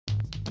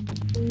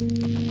And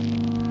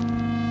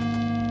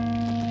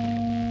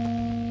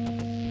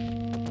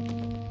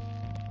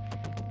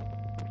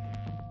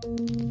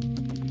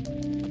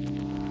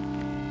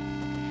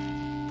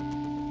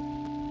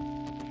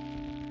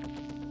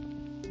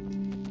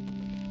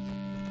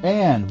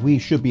we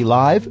should be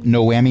live.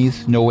 No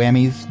whammies, no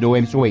whammies, no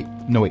whammies.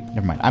 No wait,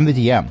 never mind. I'm the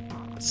DM.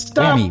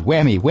 Stop! Whammy,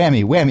 whammy,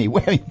 whammy, whammy,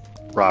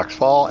 whammy. Rocks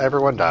fall,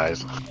 everyone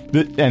dies.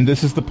 And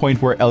this is the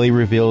point where Ellie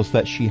reveals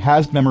that she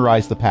has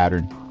memorized the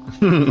pattern.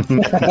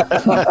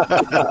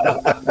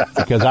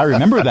 Because I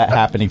remember that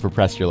happening for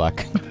Press Your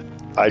Luck.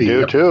 I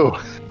do too.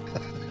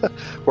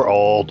 We're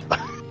old.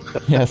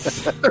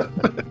 Yes.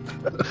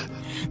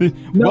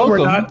 No, we're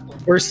not.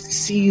 We're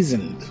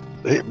seasoned.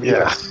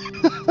 Yes.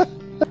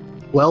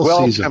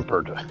 Well seasoned.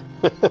 Tempered.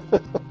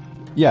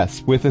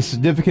 Yes, with a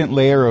significant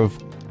layer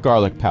of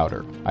garlic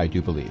powder, I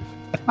do believe.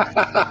 I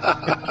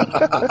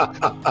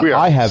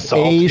have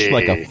salty. aged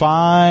like a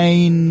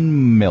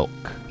fine milk.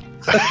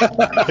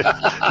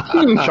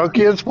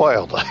 Chunky and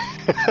spoiled.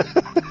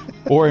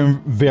 Or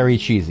very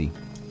cheesy.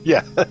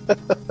 Yeah.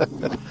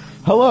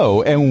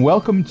 Hello, and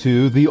welcome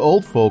to the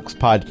Old Folks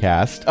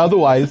Podcast,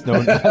 otherwise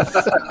known as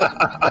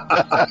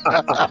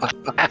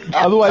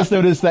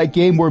that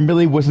game where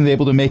Millie wasn't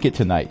able to make it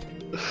tonight.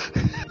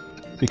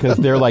 Because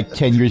they're like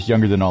 10 years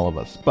younger than all of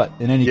us. But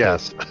in any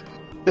case...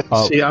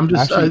 See, I'm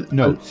just...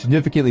 no,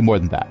 significantly more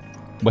than that.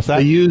 What's that?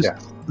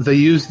 They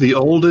used the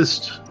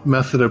oldest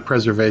method of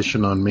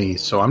preservation on me,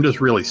 so I'm just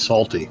really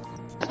salty.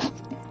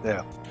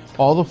 Yeah.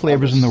 All the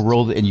flavors in the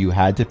world, and you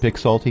had to pick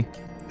salty?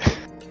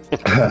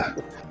 I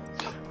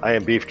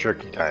am beef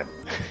jerky time.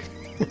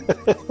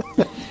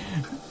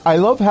 I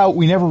love how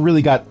we never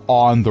really got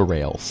on the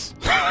rails.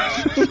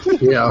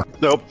 Yeah.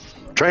 Nope.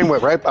 Train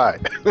went right by.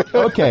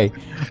 Okay.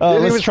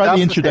 Let's try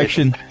the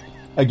introduction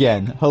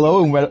again.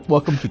 Hello and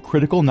welcome to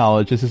Critical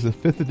Knowledge. This is the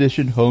 5th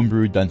edition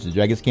homebrew Dungeons &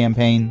 Dragons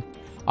campaign.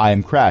 I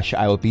am Crash.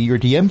 I will be your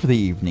DM for the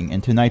evening,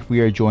 and tonight we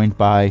are joined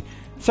by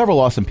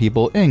several awesome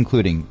people,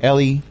 including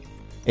Ellie,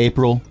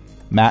 April,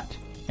 Matt,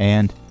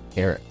 and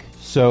Eric.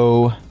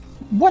 So,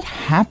 what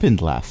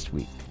happened last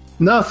week?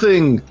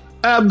 Nothing.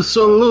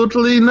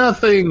 Absolutely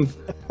nothing.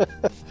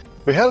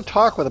 We had a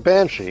talk with a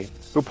banshee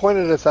who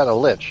pointed us at a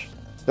lich.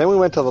 Then we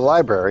went to the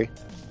library,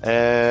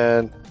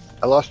 and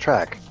I lost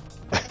track.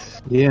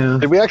 Yeah.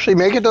 Did we actually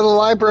make it to the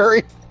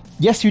library?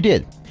 Yes, you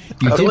did.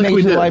 You did make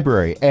it to the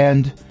library,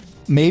 and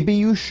maybe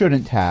you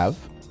shouldn't have,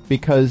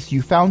 because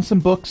you found some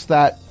books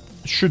that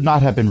should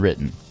not have been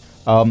written.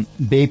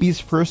 Baby's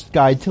First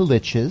Guide to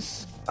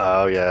Liches.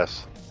 Oh,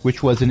 yes.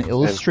 Which was an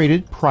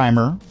illustrated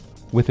primer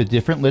with a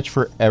different lich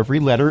for every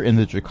letter in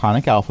the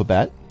Draconic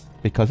alphabet,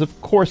 because of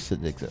course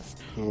it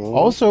exists.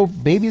 Also,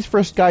 Baby's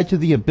First Guide to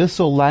the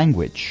Abyssal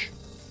Language,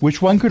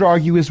 which one could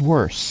argue is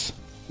worse.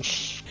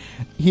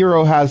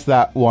 Hero has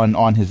that one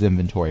on his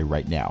inventory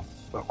right now.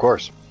 Of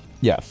course.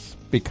 Yes,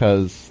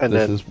 because and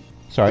this is...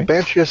 Sorry? The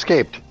banshee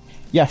escaped.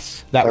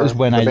 Yes, that was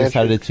when I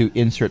decided to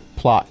insert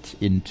plot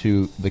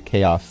into the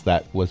chaos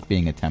that was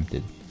being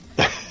attempted.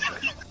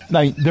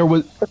 Now, there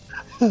was...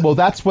 Well,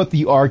 that's what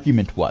the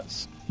argument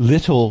was.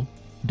 Little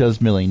does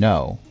Millie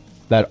know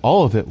that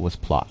all of it was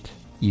plot,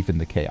 even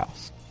the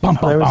chaos.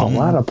 There was a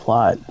lot of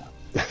plot.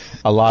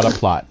 A lot of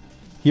plot.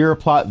 Here a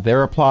plot,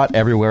 there a plot,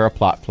 everywhere a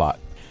plot.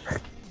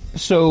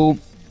 So,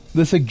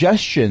 the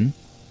suggestion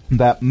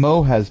that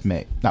Mo has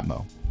made... Not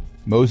Mo.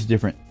 Mo's a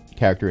different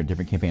character in a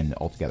different campaign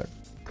altogether,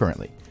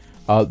 currently.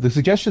 The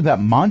suggestion that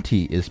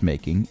Monty is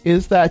making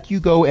is that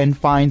you go and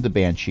find the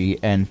Banshee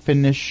and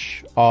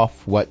finish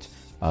off what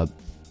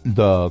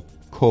the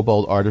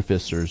Kobold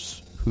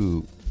Artificers,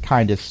 who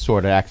kind of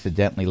sort of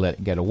accidentally let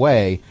it get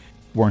away,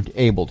 weren't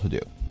able to do.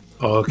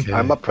 Okay.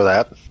 I'm up for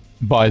that.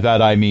 By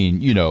that I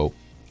mean,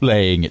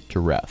 laying it to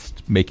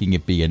rest, making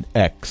it be an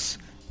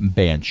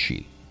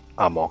ex-Banshee.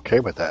 I'm okay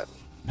with that.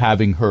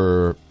 Having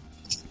her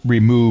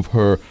remove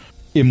her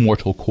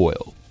immortal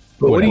coil.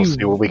 But we'll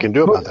see what we can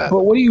do about that.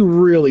 But what are you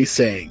really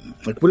saying?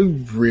 Like, what are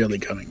you really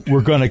coming to?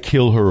 We're going to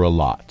kill her a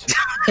lot.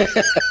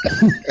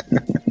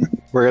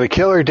 We're going to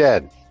kill her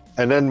dead,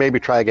 and then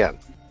maybe try again.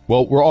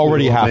 Well, we're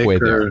already halfway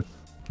there.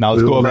 Now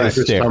let's go over the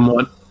stair.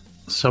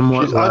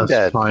 Somewhat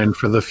less fine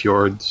for the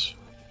fjords.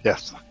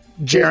 Yes.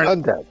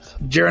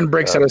 Jaren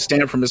breaks out a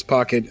stamp from his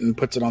pocket and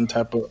puts it on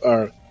top of,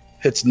 or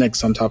hits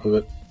Nyx on top of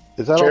it.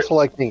 Is that also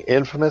like being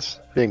infamous?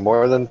 Being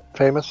more than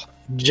famous?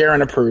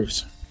 Jaren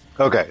approves.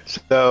 Okay,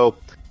 so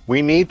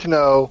we need to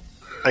know,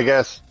 I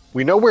guess,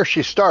 we know where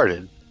she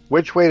started.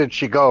 Which way did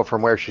she go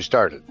from where she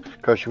started?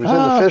 Because she was in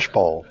the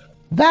fishbowl.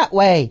 That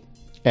way.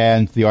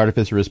 And the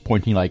artificer is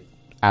pointing,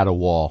 at a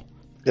wall.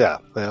 Yeah.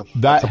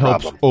 That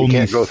helps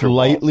only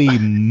slightly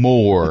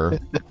more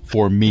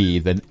for me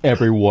than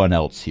everyone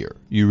else here.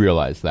 You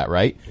realize that,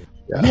 right?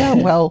 Yeah,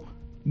 well,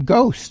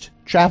 Ghost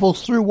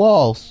travels through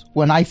walls.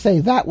 When I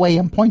say that way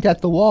and point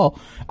at the wall,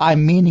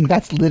 I'm meaning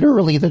that's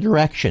literally the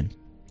direction.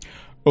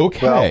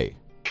 Okay.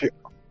 Well,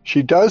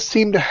 she does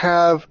seem to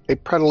have a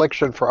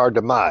predilection for our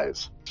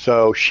demise,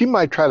 so she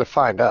might try to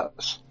find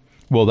us.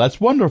 Well, that's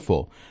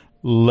wonderful.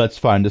 Let's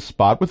find a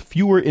spot with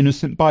fewer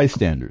innocent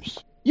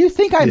bystanders. You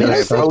think I'm Yeah,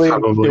 innocent? probably-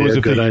 probably It was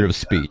a good figure idea. of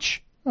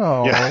speech.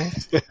 Oh. Yeah.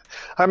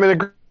 I'm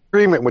in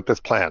agreement with this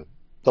plan.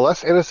 The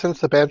less innocence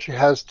the Banshee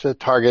has to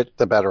target,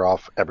 the better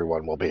off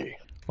everyone will be.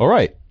 All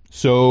right.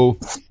 So,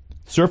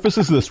 surface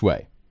is this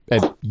way.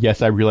 And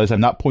yes, I realize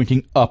I'm not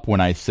pointing up when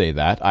I say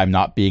that. I'm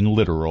not being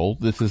literal.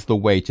 This is the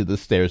way to the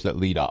stairs that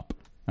lead up.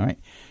 All right.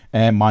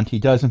 And Monty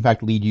does, in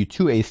fact, lead you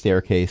to a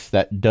staircase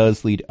that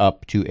does lead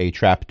up to a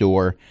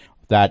trapdoor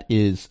that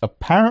is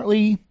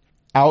apparently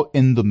out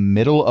in the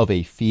middle of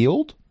a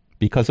field.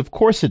 Because, of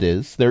course, it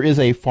is. There is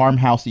a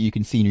farmhouse that you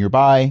can see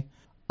nearby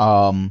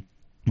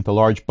with a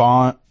large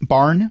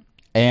barn.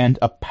 And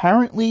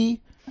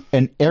apparently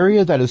an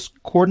area that is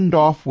cordoned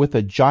off with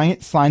a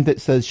giant sign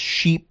that says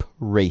sheep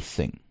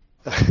racing.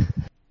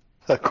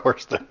 Of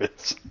course there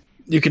is.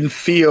 You can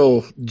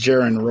feel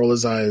Jaren roll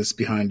his eyes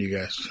behind you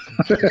guys.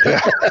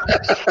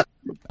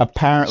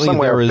 Apparently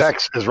Somewhere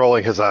Bex is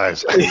rolling his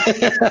eyes.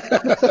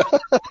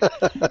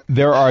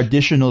 there are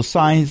additional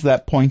signs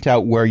that point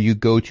out where you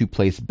go to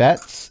place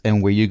bets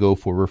and where you go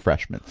for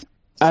refreshments.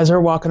 As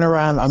we're walking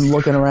around, I'm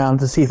looking around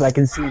to see if I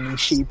can see any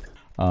sheep.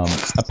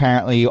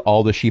 Apparently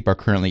all the sheep are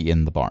currently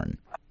in the barn,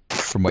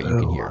 from what you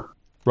can hear.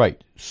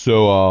 Right.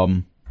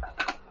 So,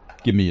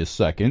 give me a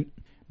second.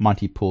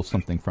 Monty pulls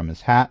something from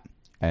his hat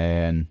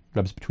and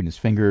rubs between his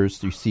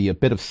fingers. You see a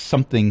bit of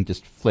something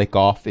just flake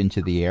off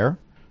into the air.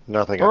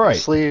 Nothing All up right.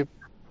 his sleeve.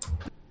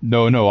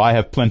 No, I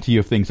have plenty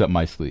of things up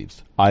my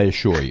sleeves. I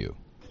assure you.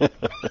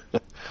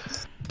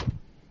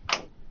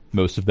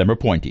 Most of them are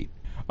pointy.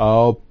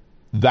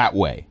 That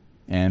way.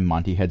 And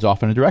Monty heads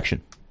off in a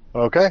direction.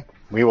 Okay,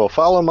 we will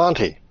follow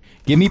Monty.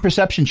 Give me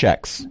perception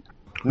checks.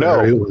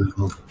 Very No,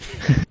 well.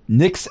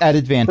 Nick's at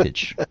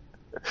advantage.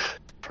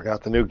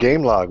 forgot the new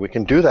game log. We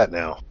can do that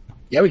now.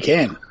 Yeah, we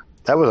can.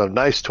 That was a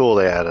nice tool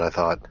they added, I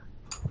thought.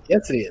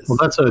 Yes, it is. Well,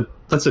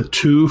 that's a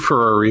 2 for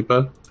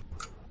Arepa.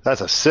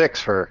 That's a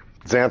 6 for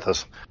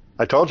Xanthus.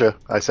 I told you.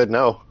 I said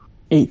no.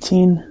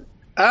 18.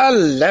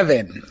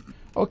 11.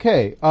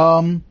 Okay,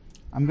 I'm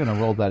gonna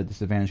roll that at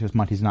disadvantage because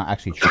Monty's not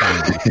actually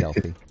trying to be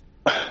stealthy.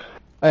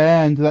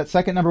 And that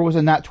second number was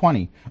a nat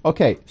 20.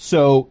 Okay,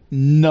 so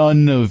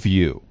none of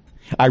you.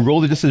 I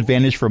rolled a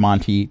disadvantage for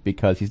Monty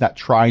because he's not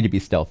trying to be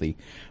stealthy,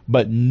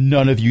 but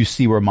none of you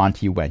see where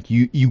Monty went.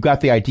 You got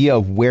the idea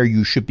of where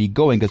you should be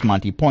going because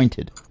Monty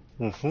pointed.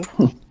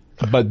 Mm-hmm.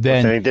 But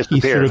then he he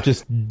disappeared. sort of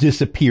just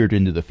disappeared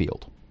into the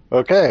field.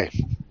 Okay,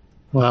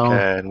 Well,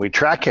 and we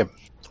track him.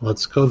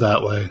 let's go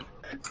that way.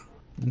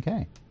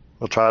 Okay.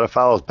 We'll try to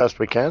follow as best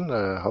we can.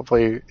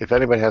 Hopefully, if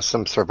anybody has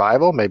some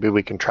survival, maybe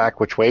we can track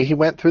which way he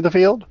went through the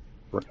field.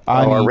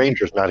 Our mean-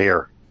 ranger's not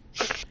here.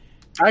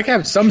 I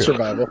have some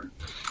survival.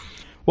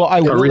 Well,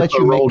 I will let Arepa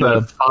you rolled make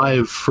a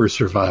 5 for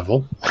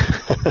survival.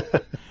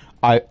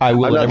 I will I'm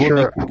let not everyone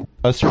sure. make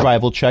a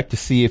survival check to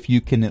see if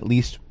you can at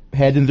least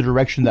head in the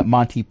direction that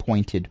Monty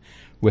pointed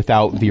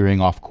without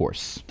veering off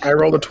course. I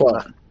rolled a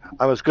 12.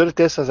 I'm as good at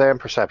this as I am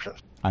perception.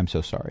 I'm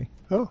so sorry.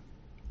 Oh,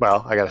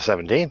 well, I got a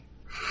 17.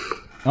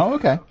 Oh,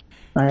 okay.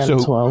 I got So-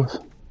 a 12.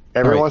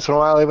 Every All right. once in a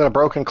while, even a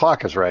broken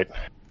clock is right.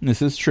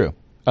 This is true.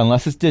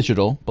 Unless it's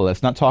digital, but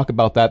let's not talk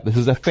about that. This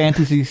is a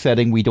fantasy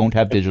setting. We don't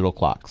have digital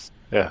clocks.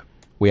 Yeah.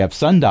 We have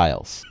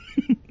sundials,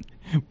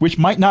 which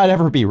might not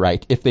ever be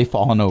right if they've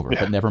fallen over,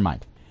 but never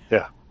mind.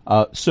 Yeah.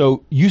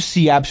 So you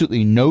see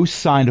absolutely no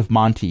sign of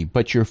Monty,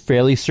 but you're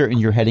fairly certain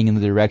you're heading in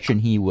the direction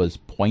he was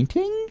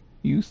pointing?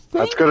 You think?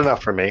 That's good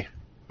enough for me.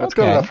 That's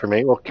good Okay. enough for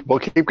me. We'll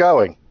keep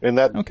going in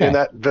that Okay. in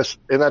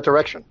that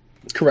direction.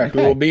 Correct.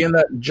 We Okay. will be in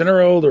that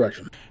general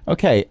direction.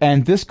 Okay,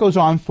 and this goes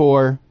on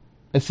for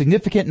a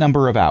significant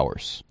number of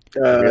hours.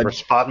 We ever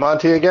spot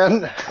Monty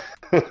again?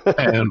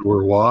 And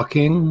we're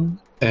walking,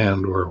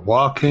 and we're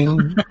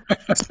walking.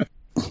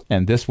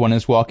 And this one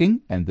is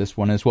walking, and this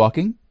one is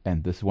walking,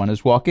 and this one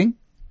is walking.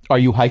 Are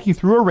you hiking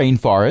through a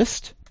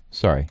rainforest?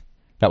 Sorry,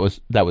 that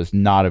was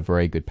not a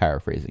very good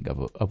paraphrasing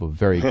of a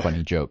very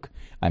funny joke.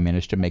 I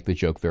managed to make the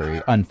joke very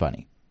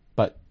unfunny,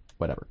 but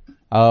whatever.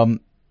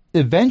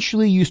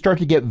 Eventually, you start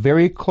to get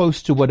very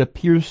close to what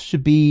appears to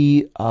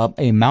be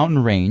a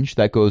mountain range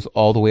that goes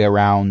all the way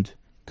around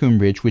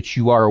Coomridge, which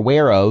you are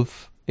aware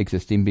of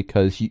existing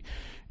because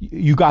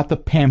you got the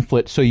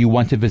pamphlet, so you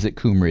want to visit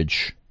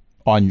Coomridge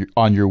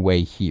on your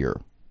way here,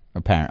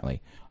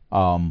 apparently.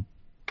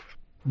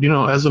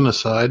 As an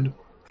aside,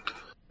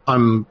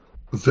 I'm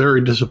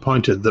very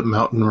disappointed that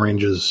mountain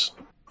ranges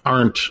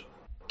aren't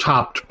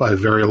topped by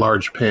very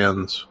large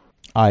pans.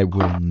 I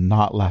will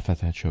not laugh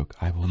at that joke.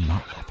 I will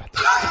not laugh at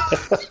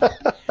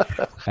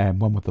that. I am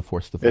one with the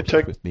Force. The Force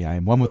is with me. I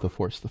am one with the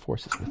Force. The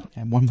Force is with me.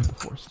 I am one with the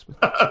Force is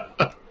with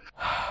me.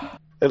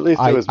 At least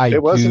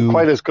it wasn't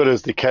quite as good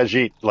as the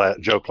Khajiit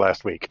joke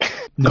last week.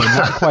 No,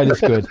 not quite as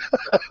good.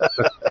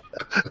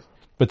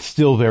 But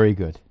still very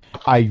good.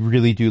 I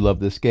really do love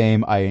this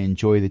game. I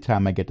enjoy the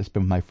time I get to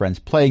spend with my friends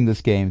playing this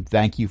game.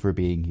 Thank you for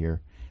being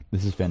here.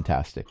 This is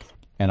fantastic.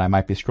 And I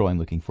might be scrolling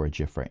looking for a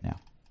GIF right now.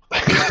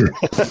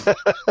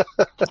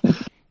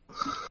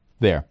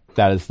 There.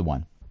 That is the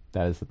one.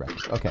 That is the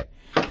reference. Okay.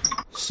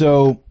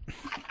 So,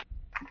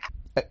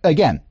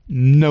 again,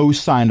 no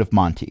sign of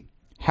Monty.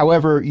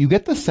 However, you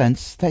get the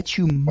sense that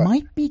you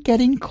might be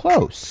getting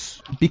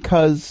close,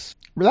 because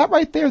that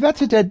right there,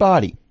 that's a dead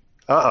body.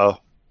 Uh-oh.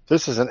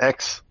 This is an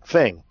X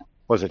thing.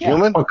 Was it Yeah.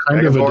 human? What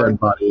kind of a Dragonborn? dead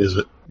body is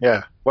it?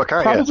 Yeah. What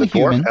kind? Probably Yeah, is it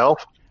dwarf, human.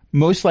 elf?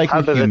 Most likely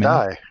How did human. it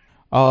die?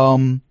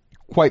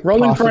 Quite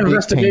Rolling for possibly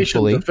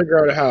investigation painfully. to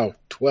figure out how.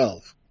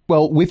 12.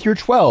 Well, with your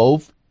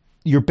 12,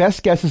 your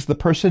best guess is the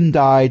person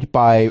died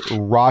by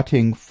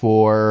rotting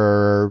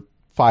for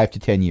 5 to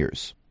 10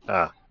 years.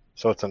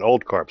 So it's an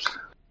old corpse.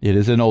 It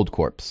is an old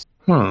corpse.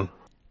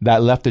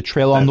 That left a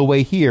trail on the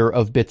way here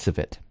of bits of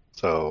it.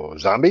 So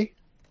zombie?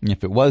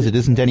 If it was, it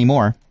isn't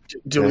anymore.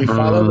 Do we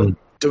follow?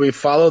 Do we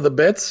follow the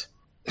bits?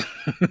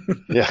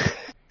 Yeah.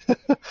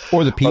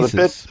 Or the pieces.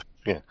 bits.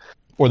 Yeah.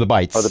 Or the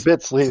bites. Or the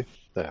bits leave.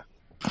 Yeah.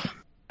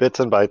 Bits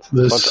and bites.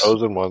 This- Bunch of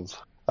O's and ones.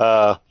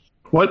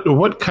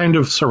 What kind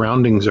of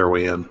surroundings are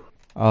we in?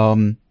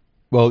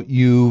 Well,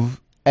 you've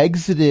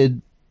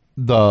exited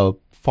the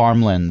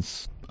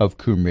farmlands of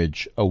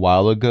Coomridge a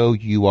while ago.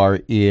 You are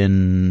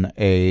in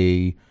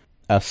a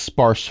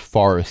sparse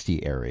foresty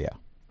area.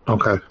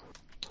 Okay.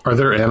 Are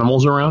there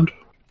animals around?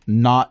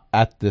 Not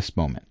at this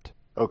moment.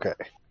 Okay.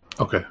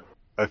 Okay.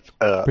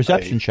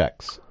 Perception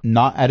checks.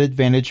 Not at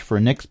advantage for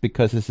Nyx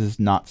because this is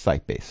not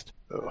sight-based.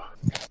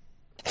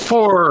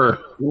 4.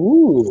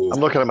 Ooh. I'm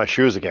looking at my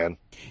shoes again.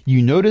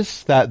 You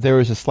notice that there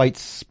is a slight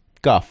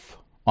scuff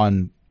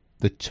on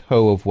the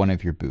toe of one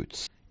of your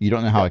boots. You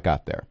don't know how it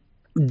got there.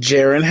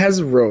 Jaren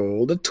has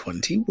rolled a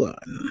 21.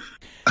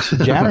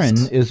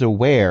 Jaren is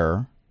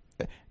aware.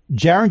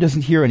 Jaren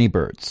doesn't hear any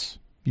birds.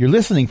 You're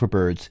listening for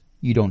birds.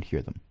 You don't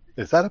hear them.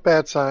 Is that a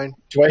bad sign?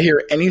 Do I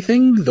hear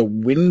anything? The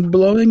wind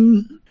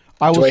blowing?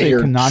 I will Do I say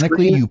hear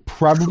canonically, tree? you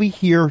probably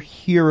hear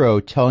Hero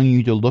telling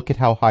you to look at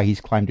how high he's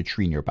climbed a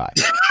tree nearby.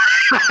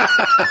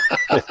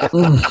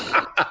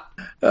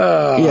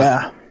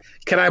 Yeah.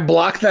 Can I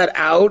block that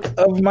out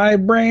of my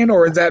brain,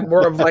 or is that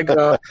more of like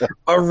a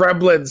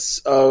remnants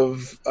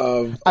of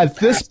At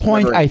this past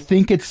point, memory? I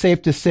think it's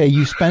safe to say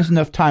you spent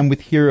enough time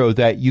with Hero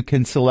that you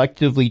can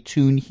selectively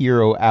tune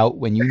Hero out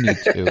when you need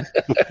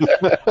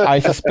to. I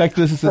suspect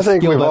this is a I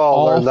think skill we've that all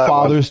all learned that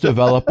fathers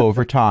develop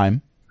over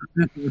time.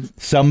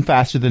 Some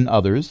faster than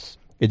others.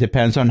 It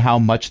depends on how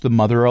much the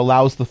mother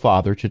allows the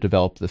father to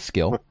develop the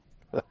skill.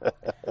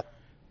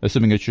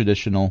 Assuming a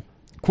traditional,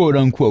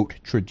 quote-unquote,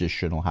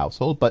 traditional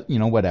household, but,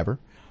 whatever.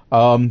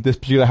 This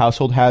particular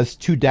household has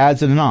 2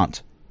 dads and an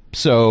aunt.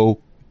 So,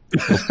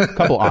 a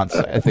couple aunts,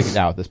 I think,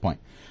 now at this point.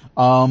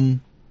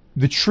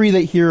 The tree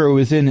that Hero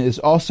is in is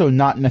also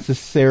not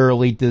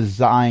necessarily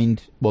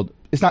designed, well,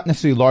 it's not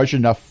necessarily large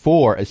enough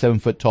for a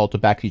 7-foot-tall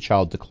tabaxi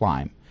child to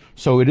climb.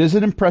 So it is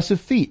an impressive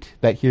feat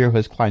that Hero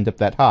has climbed up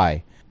that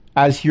high.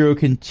 As Hero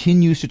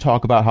continues to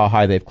talk about how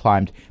high they've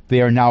climbed,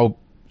 they are now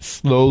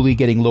slowly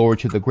getting lower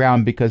to the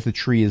ground because the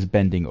tree is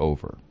bending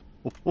over.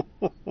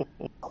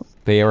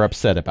 They are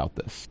upset about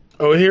this.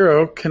 Oh,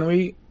 Hero, can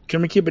we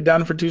keep it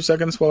down for 2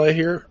 seconds while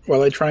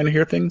I try and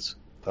hear things?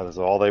 That is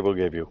all they will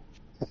give you.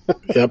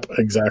 Yep,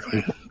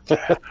 exactly.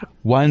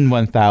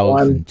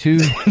 1,000, 2.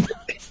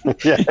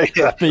 Yeah,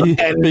 exactly.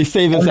 They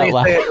say this And out they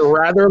loud. say it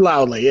rather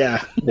loudly,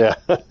 yeah. Yeah.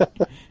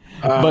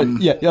 But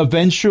yeah,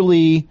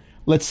 eventually,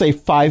 let's say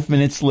 5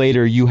 minutes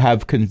later, you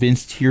have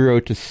convinced Hero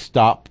to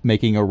stop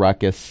making a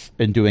ruckus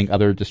and doing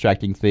other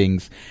distracting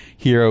things.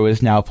 Hero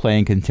is now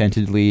playing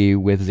contentedly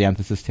with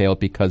Xanthus' tail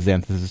because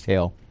Xanthus'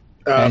 tail.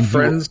 And you-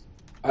 Friends,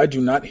 I do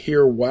not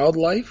hear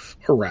wildlife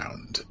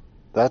around.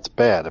 That's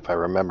bad if I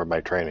remember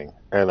my training.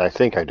 And I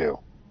think I do.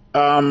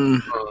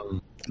 I'm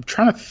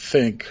trying to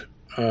think.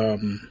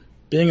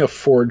 Being a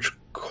forge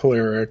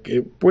cleric,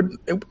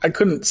 I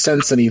couldn't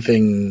sense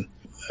anything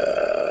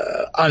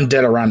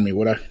undead around me,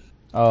 would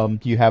I?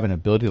 Do you have an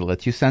ability that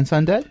lets you sense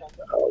undead?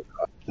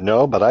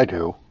 No, but I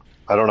do.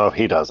 I don't know if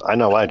he does. I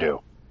know I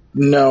do.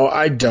 No,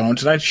 I don't,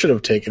 and I should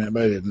have taken it,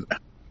 but I didn't.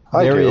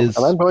 I There do, is-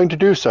 and I'm going to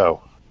do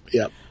so.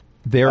 Yep.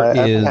 There As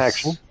an is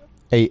action.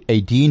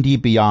 a D&D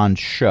Beyond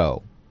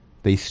show.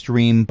 They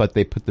stream, but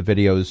they put the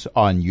videos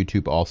on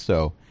YouTube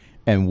also.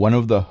 And one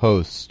of the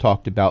hosts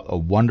talked about a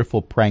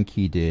wonderful prank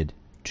he did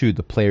to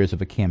the players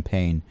of a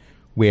campaign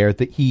where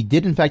he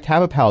did in fact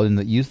have a paladin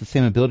that used the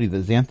same ability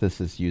that Xanthus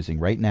is using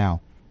right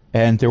now.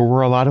 And there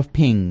were a lot of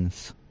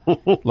pings.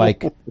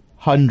 Like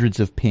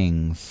hundreds of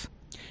pings.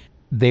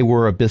 They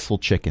were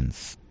abyssal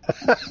chickens.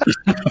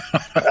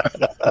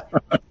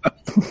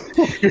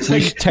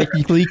 Which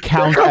technically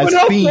count as coming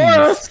up for fiends.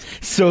 us.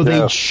 So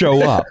they'd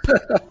show up.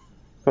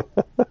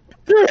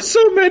 There are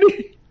so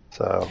many.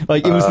 So,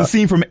 Like, it was the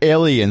scene from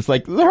Aliens.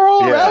 Like, they're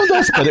all Yeah. around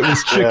us, but it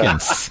was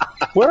chickens.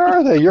 where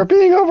are they? You're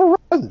being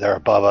overrun. They're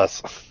above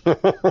us.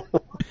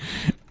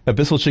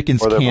 Abyssal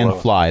chickens Or they're can below.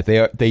 fly.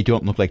 They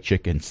don't look like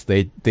chickens.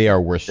 They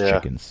are worse Yeah.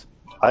 chickens.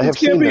 I have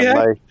can't seen be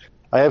them.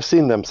 I have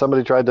seen them.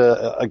 Somebody tried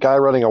to. A guy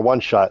running a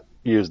one-shot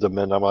used them,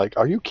 and I'm like,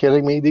 "Are you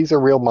kidding me? These are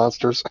real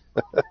monsters."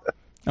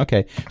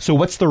 Okay, so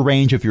what's the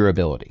range of your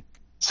ability?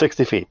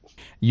 60 feet.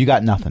 You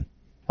got nothing.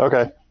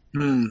 Okay.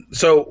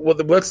 So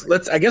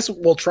let's. I guess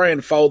we'll try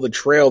and follow the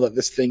trail that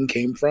this thing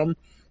came from,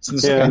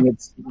 since Yeah.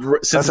 it's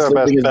That's our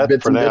best living as bet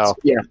bits for and now. bits.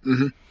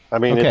 Yeah. I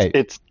mean, Okay.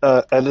 it's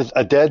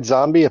a dead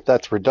zombie. If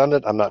that's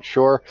redundant, I'm not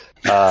sure.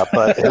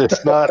 But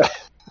it's not.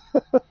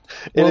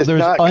 It is there's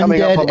not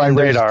coming up undead on my and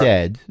there's radar.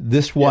 dead.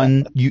 This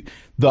one,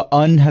 the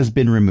un has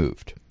been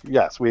removed.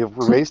 Yes, we have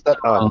erased that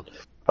on,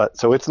 but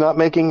so it's not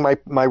making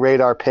my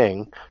radar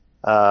ping.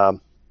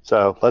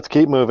 So let's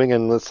keep moving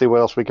and let's see what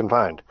else we can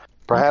find.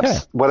 Perhaps Okay.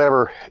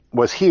 whatever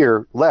was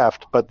here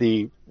left, but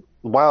the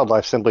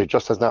wildlife simply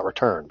just has not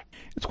returned.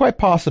 It's quite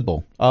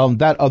possible.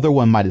 That other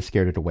one might have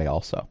scared it away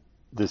also.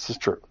 This is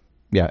true.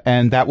 Yeah,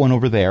 and that one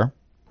over there,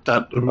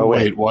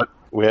 wait. What?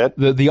 We had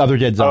the other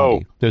dead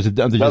zombie. There's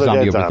another dead Another zombie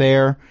dead over zombie.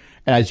 there,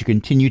 and as you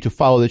continue to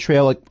follow the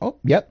trail, like, oh,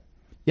 yep,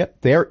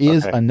 there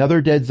is Okay.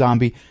 another dead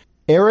zombie.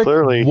 Eric,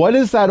 Clearly. what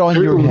is that on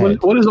your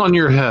head? What is on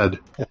your head?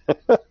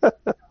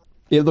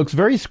 It looks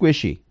very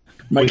squishy.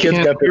 My We kids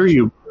can't got hear this.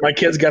 you. My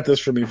kids got this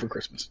for me for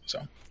Christmas. So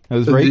It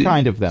was very The-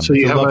 kind of them. so It's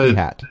you a have lovely a-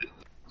 hat.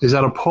 Is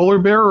that a polar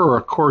bear or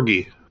a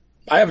corgi?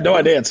 I have no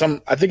idea.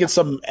 I think it's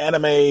some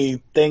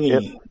anime thingy.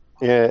 Yep.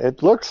 Yeah,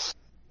 it looks.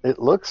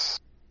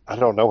 I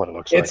don't know what it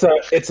looks It's like.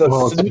 it's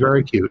Well, it's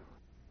very cute.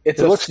 It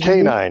looks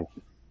canine.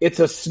 It's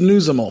a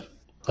snoozimal.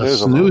 A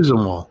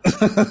Snoozable.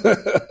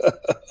 snoozable.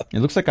 It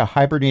looks like a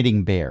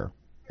hibernating bear.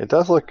 It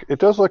does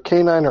look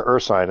canine or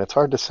ursine. It's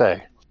hard to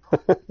say.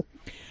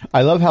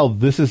 I love how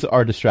this is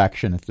our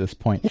distraction at this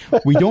point.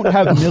 We don't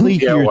have Millie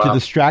Yeah, here to wow.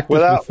 distract us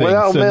Without- with things,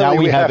 without so now Millie,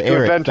 we we have have to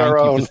Eric. invent Thank our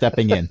you own. for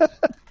stepping in.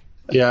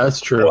 Yeah,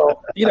 that's true.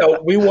 Well,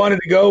 we wanted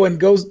to go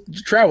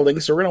traveling,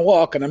 so we're gonna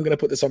walk, and I'm gonna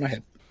put this on my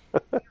head.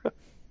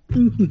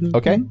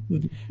 Okay,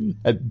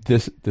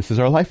 this is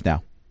our life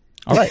now.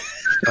 All right,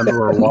 And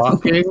we're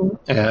walking,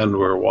 and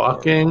we're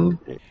walking.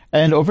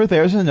 and over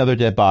there's another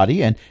dead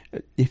body. And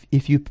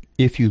if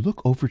you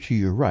look over to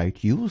your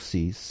right, you will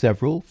see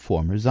several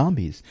former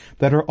zombies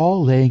that are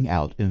all laying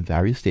out in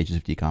various stages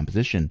of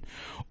decomposition.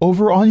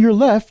 Over on your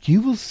left,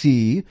 you will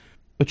see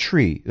a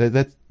tree.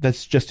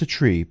 That's just a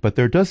tree, but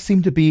there does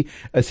seem to be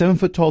a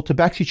 7-foot-tall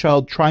tabaxi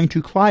child trying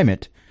to climb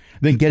it,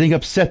 then getting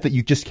upset that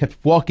you just kept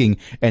walking,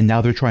 and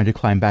now they're trying to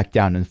climb back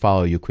down and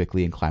follow you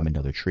quickly and climb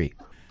another tree.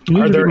 You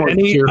need Are to be there more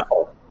any?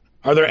 cheerful.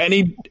 Are there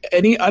any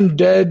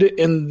undead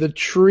in the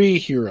tree,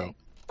 hero?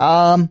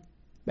 I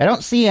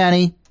don't see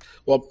any.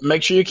 Well,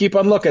 make sure you keep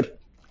on looking.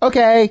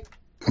 Okay,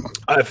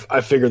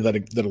 I figured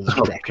that'll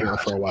distract hero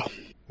for a while.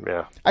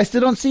 Yeah. I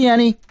still don't see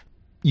any.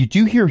 You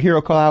do hear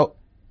Hero call out,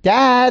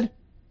 Dad,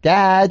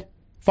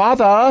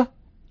 Father,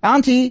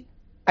 Auntie,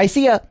 I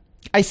see ya,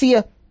 I see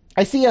ya,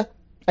 I see ya,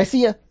 I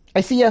see ya,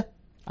 I see ya.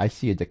 I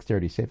see a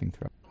dexterity saving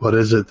throw. What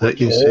is it that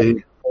you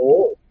see?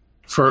 Oh,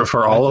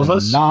 For all of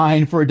That's a us?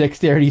 9 for a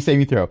dexterity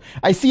saving throw.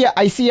 I see ya,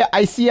 I see ya,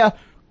 I see ya.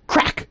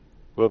 Crack!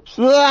 Whoops.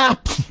 Ah,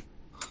 pff.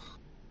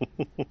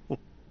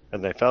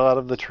 And they fell out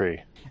of the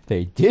tree.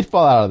 They did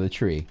fall out of the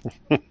tree.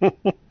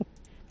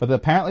 But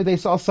apparently they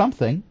saw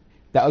something.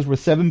 That was worth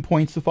 7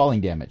 points of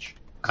falling damage.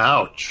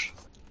 Ouch.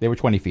 They were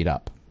 20 feet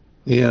up.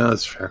 Yeah,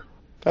 that's fair.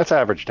 That's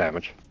average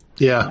damage.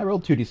 I Yeah.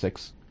 rolled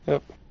 2d6.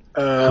 Yep.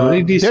 How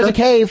many D6? There's a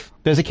cave.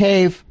 There's a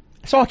cave.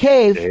 I saw a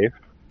cave. Cave.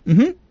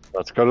 Mm-hmm.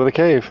 Let's go to the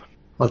cave.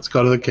 Let's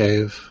go to the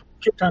cave.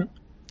 keep time.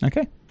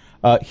 Okay.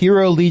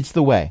 Hero leads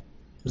the way.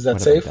 Is that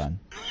What have I safe? done?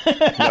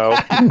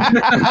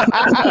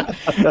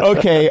 No.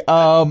 Okay,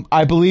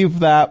 I believe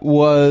that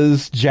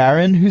was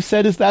Jaren who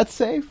said, "Is that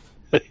safe?"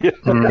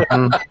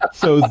 Mhm.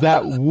 So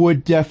that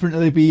would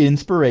definitely be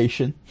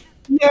inspiration.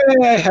 Yeah,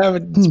 I have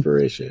an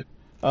inspiration.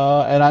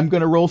 And I'm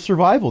going to roll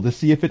survival to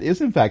see if it is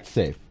in fact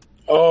safe.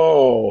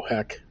 Oh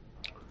heck.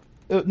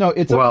 No,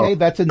 it's Well- okay.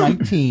 That's a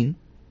 19.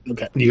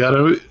 Okay. You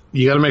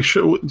gotta make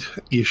sure.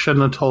 You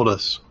shouldn't have told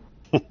us.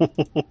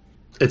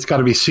 It's got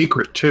to be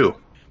secret too.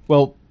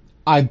 Well,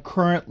 I'm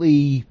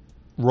currently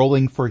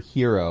rolling for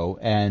hero,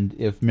 and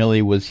if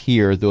Millie was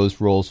here, those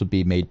rolls would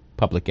be made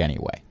public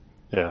anyway.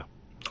 Yeah.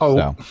 Oh,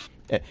 So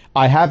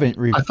I haven't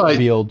I thought-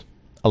 revealed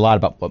a lot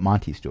about what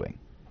Monty's doing.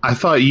 I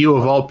thought you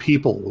of all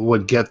people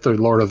would get the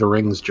Lord of the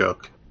Rings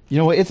joke. You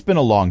know what? It's been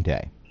a long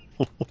day.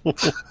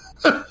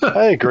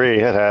 I agree.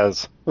 It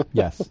has.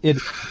 Yes,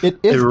 it's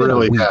It been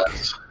really a week.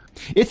 has.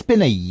 It's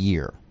been a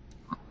year.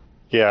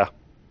 Yeah.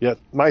 Yeah.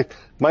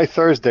 My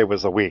Thursday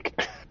was a week.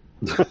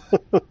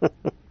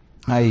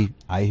 I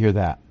hear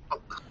that.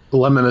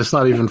 Lemon, it's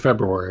not even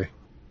February.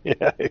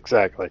 Yeah,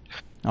 exactly.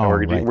 And All we're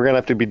right. going to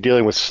have to be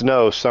dealing with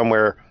snow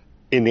somewhere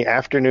in the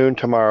afternoon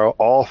tomorrow,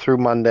 all through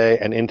Monday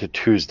and into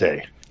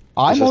Tuesday.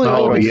 I'm This is only not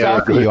moving what- yeah.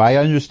 south of you. I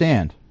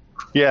understand.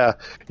 Yeah,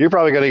 you're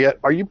probably going to get.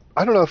 Are you?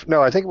 I don't know if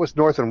no. I think it was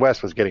north and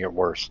west was getting it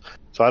worse.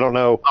 So I don't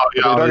know. Oh,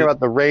 yeah, They're talking I-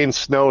 about the rain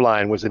snow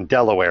line was in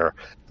Delaware.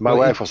 My Well,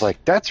 wife was like,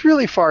 "That's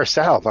really far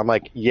south." I'm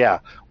like, "Yeah,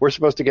 we're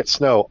supposed to get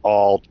snow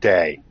all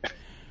day."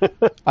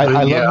 I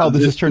love Yeah, how this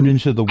this- has turned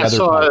into the I weather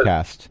saw it.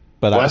 podcast.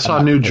 But Well, I saw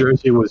I'm not-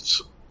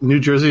 New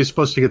Jersey is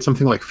supposed to get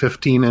something like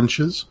 15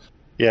 inches.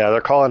 Yeah,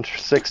 they're calling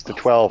 6 to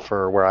 12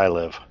 for where I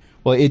live.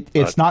 Well,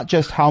 it's not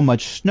just how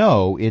much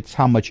snow; it's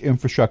how much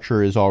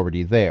infrastructure is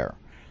already there.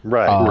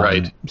 Right.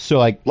 Right. So,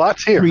 like,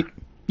 Lots here.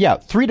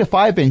 3 to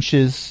 5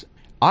 inches.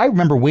 I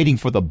remember waiting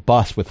for the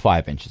bus with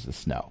 5 inches of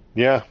snow.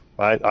 Yeah,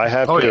 I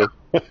have Oh, too.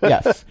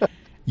 Yes,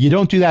 You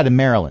don't do that in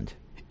Maryland.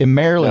 In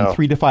Maryland, No.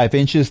 3 to 5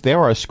 inches, there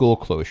are school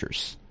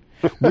closures.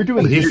 We're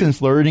doing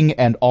distance learning,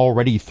 and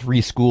already 3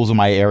 schools in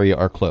my area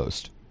are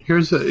closed.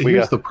 Here's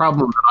the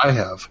problem that I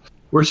have.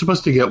 We're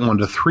supposed to get 1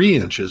 to 3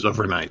 inches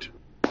overnight,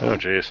 Oh,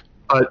 jeez.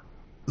 but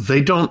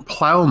they don't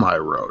plow my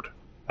road.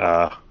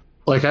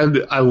 Like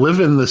I live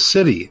in the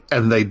city,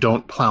 and they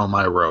don't plow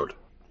my road.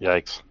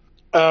 Yikes.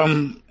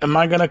 Am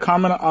I going to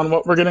comment on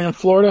what we're getting in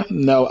Florida?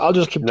 No, I'll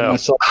just keep to No.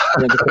 myself.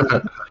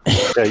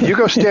 Yeah, you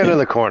go stand in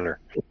the corner.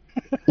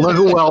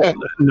 Well,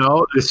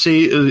 no.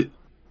 See,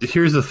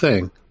 here's the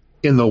thing.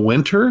 In the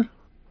winter,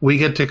 we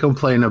get to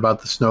complain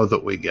about the snow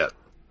that we get.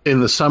 In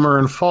the summer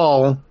and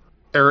fall,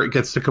 Eric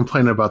gets to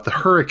complain about the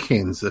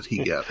hurricanes that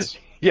he gets.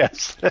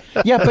 Yes.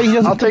 Yeah, but he I'll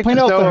doesn't take complain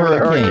the about the snow over the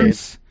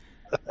hurricanes.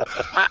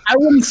 I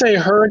wouldn't say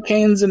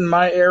hurricanes in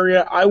my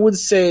area. I would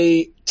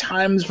say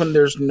times when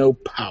there's no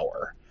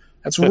power.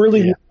 That's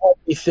really the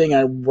only thing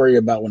I worry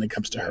about when it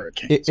comes to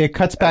hurricanes. It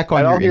cuts back on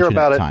And I'll your hear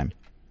about internet it. time.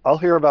 I'll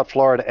hear about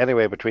Florida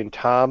anyway between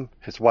Tom,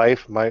 his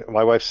wife, my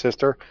wife's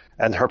sister,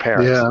 and her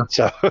parents.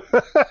 Yeah. So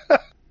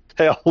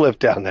they all live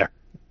down there.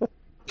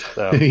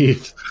 So,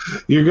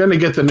 You're going to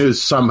get the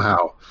news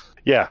somehow.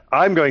 yeah,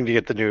 I'm going to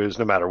get the news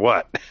no matter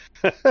what.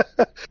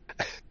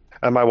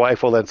 And my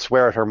wife will then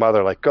swear at her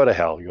mother, like, go to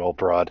hell, you old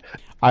broad.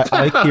 I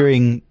like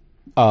hearing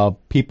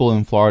people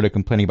in Florida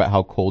complaining about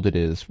how cold it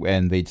is,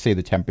 and they'd say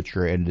the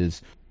temperature, and it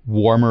is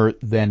warmer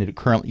than it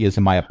currently is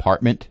in my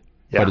apartment,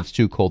 but Yeah. it's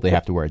too cold. They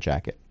have to wear a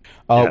jacket.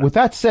 With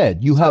that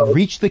said, you have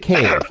reached the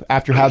cave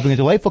after having a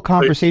delightful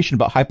conversation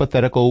about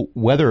hypothetical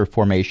weather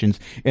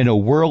formations in a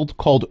world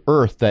called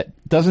Earth that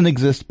doesn't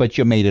exist, but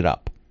you made it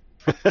up.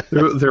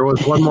 There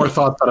was one more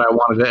thought that I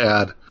wanted to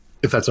add,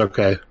 if that's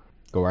okay.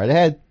 Go right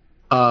ahead.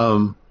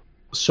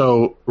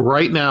 So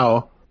right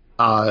now,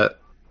 my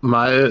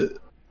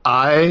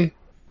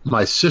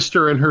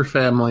sister and her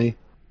family,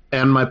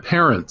 and my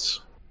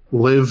parents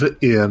live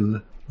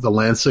in the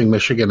Lansing,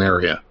 Michigan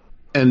area.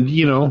 And,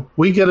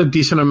 we get a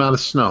decent amount of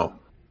snow.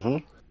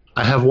 Mhm.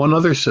 I have one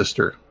other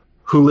sister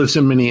who lives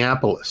in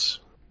Minneapolis,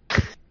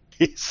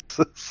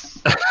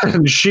 Jesus.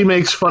 and she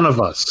makes fun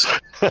of us.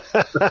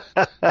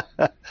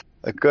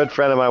 A good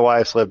friend of my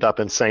wife's lived up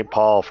in St.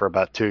 Paul for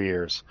about 2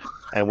 years,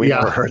 and we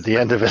never heard the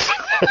end of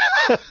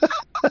it.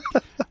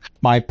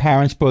 My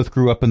parents both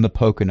grew up in the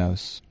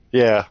Poconos.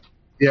 Yeah.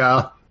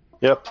 Yeah.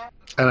 Yep.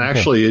 And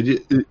actually,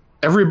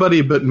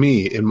 everybody but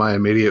me in my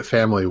immediate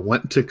family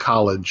went to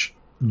college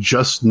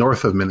just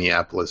north of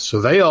Minneapolis, so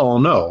they all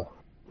know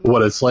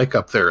what it's like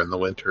up there in the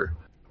winter.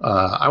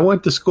 I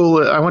went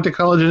to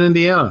college in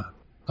Indiana,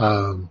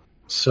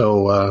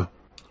 so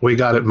we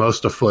got it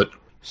most afoot.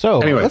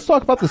 So, Anyway, let's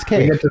talk about this We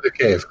cave. get to the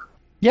cave.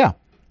 Yeah,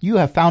 you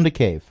have found a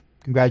cave.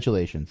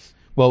 Congratulations.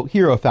 Well,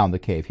 Hero found the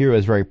cave. Hero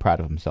is very proud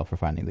of himself for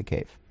finding the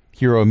cave.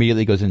 Hero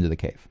immediately goes into the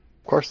cave.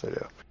 Of course they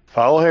do.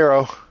 Follow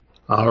Hero.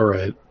 All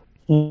right.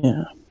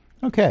 Yeah.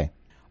 Okay.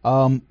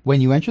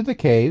 When you enter the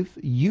cave,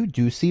 you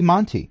do see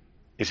Monty.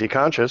 Is he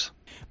conscious?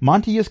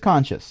 Monty is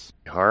conscious.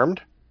 Harmed?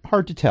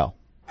 Hard to tell.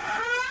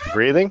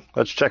 Breathing?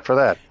 Let's check for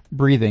that.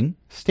 Breathing,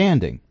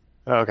 standing,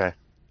 Okay.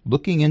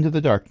 looking into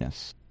the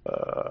darkness.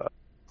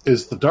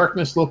 Is the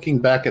darkness looking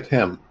back at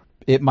him?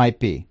 It might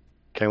be.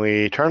 Can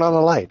we turn on the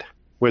light?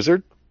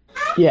 Wizard?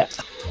 Yeah.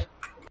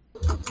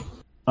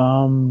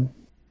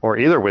 Or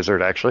either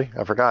wizard, actually.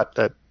 I forgot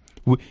that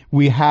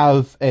We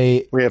have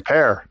a we have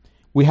pair.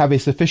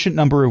 sufficient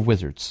number of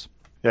wizards,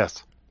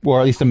 Yes. or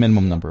at least a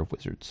minimum number of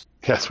wizards.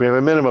 Yes, we have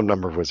a minimum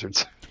number of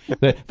wizards.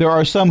 There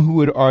are some who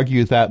would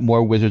argue that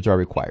more wizards are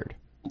required.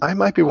 I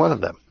might be one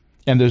of them.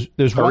 And there's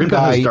one Aretha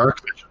has guy.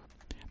 dark vision.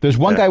 There's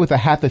one guy with a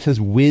hat that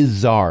says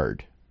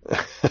Wizard.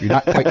 You're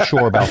not quite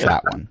sure about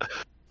that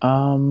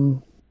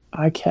one.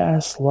 I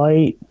cast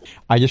light.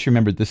 I just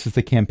remembered this is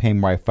the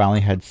campaign where I finally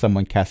had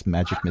someone cast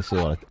magic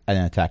missile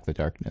and attack the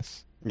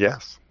darkness.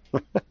 Yes.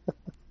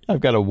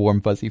 I've got a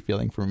warm, fuzzy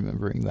feeling from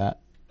remembering that.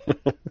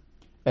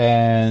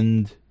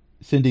 And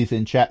Cindy's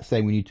in chat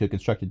saying we need to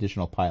construct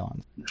additional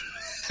pylons.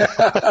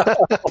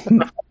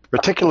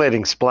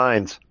 Reticulating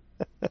splines.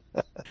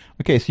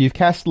 Okay, so you've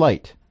cast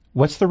light.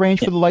 What's the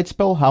range for the light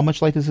spell? How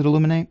much light does it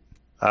illuminate?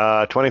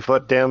 20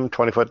 foot dim,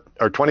 20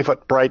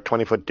 foot bright,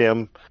 20 foot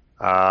dim.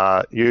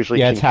 Usually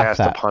Yeah, can it's half cast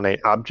that. upon an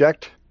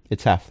object.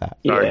 It's half that.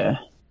 Sorry. Yeah.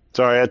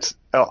 Sorry, it's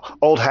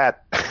old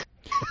hat.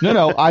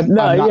 No, I'm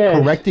No, not yeah.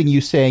 correcting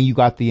you saying you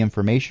got the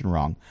information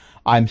wrong.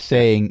 I'm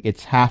saying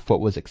it's half what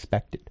was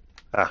expected.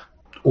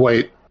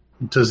 Wait,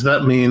 does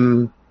that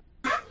mean...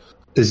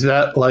 Is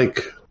that like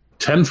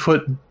 10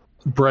 foot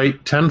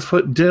bright, 10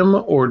 foot dim,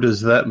 or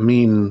does that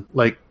mean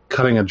like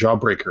cutting a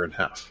jawbreaker in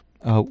half?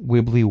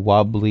 Wibbly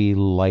wobbly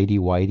lighty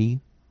whitey.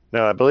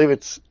 No, I believe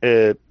it's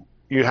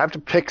you have to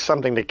pick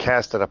something to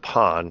cast it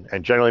upon,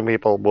 and generally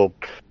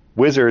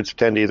wizards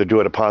tend to either do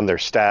it upon their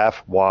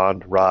staff,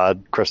 wand,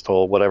 rod,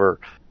 crystal, whatever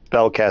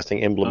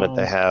spellcasting implement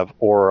they have,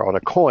 or on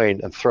a coin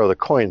and throw the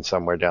coin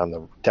somewhere down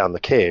the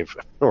cave,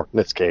 or in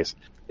this case.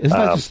 Isn't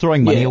that just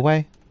throwing money yeah.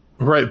 away?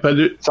 Right, but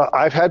So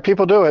I've had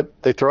people do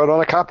it. They throw it on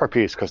a copper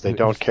piece because they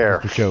don't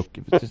care. It's a joke.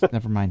 Just,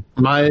 never mind.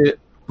 my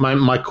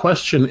My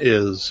question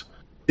is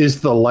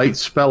the light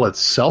spell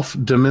itself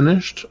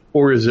diminished,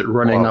 or is it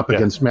running up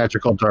against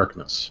magical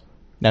darkness?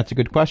 That's a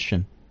good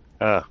question.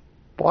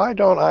 Why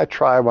don't I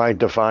try my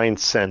divine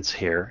sense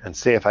here and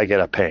see if I get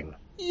a ping?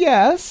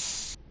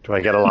 Yes. Do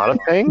I get a lot of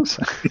pings?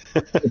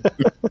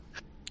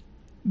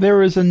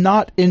 There is a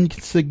not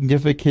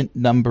insignificant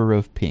number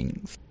of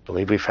pings.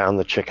 Believe we found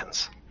the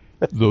chickens.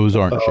 Those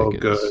aren't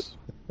chickens.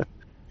 Good.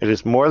 It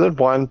is more than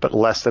one, but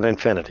less than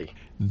infinity.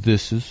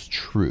 This is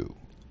true.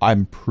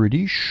 I'm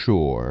pretty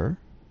sure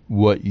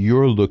what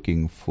you're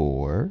looking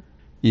for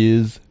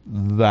is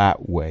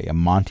that way. And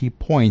Monty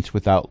points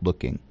without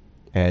looking.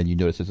 And you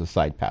notice there's a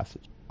side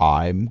passage.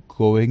 I'm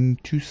going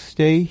to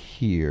stay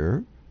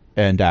here.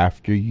 And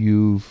after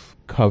you've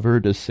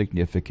covered a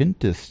significant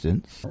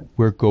distance,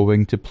 we're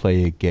going to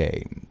play a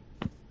game.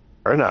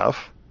 Fair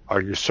enough.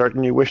 Are you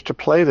certain you wish to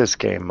play this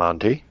game,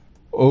 Monty?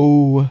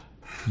 Oh,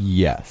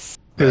 yes.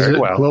 Is Very it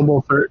well.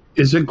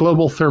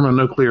 global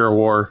thermonuclear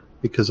war?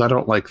 Because I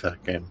don't like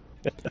that game.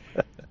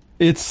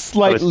 It's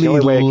slightly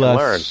only way it can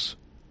less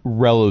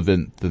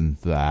relevant than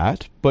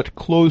that, but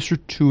closer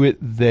to it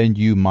than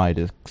you might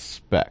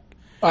expect.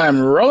 I'm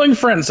rolling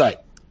friend sight.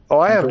 Oh,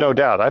 I have no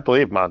doubt. I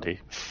believe Monty.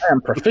 I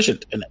am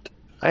proficient in it.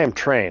 I am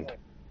trained.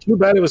 Too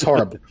bad it was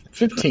horrible.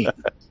 15.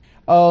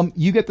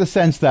 You get the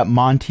sense that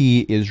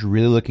Monty is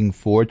really looking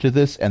forward to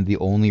this, and the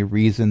only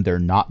reason they're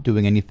not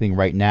doing anything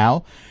right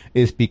now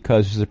is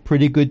because there's a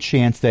pretty good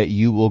chance that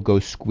you will go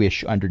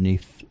squish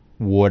underneath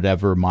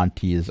whatever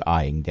Monty is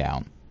eyeing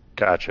down.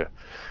 Gotcha.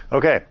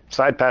 Okay,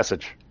 side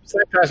passage.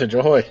 Side passage,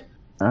 ahoy.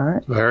 All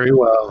right. Very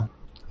well.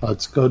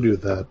 Let's go do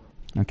that.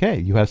 Okay,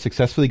 you have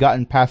successfully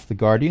gotten past the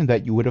Guardian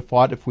that you would have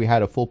fought if we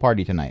had a full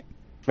party tonight.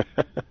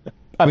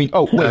 I mean,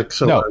 oh, wait,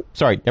 Excellent. no,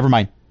 sorry, never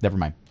mind.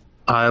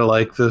 I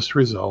like this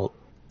result.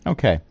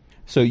 Okay,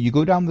 so you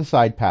go down the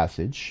side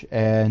passage,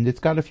 and it's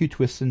got a few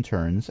twists and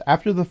turns.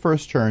 After the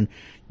first turn,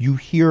 you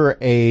hear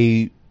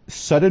a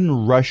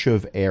sudden rush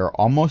of air,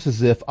 almost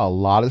as if a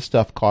lot of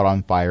stuff caught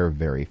on fire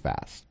very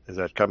fast. Is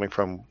that coming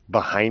from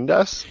behind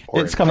us?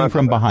 Or It's in coming front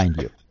from of us? behind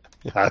you.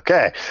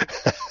 Okay.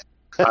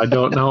 I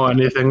don't know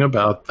anything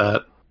about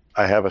that.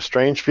 I have a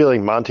strange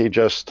feeling Monty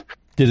just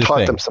Did a taught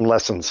thing. them some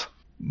lessons.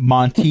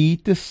 Monty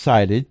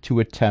decided to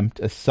attempt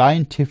a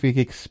scientific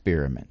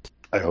experiment.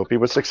 I hope he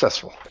was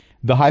successful.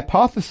 The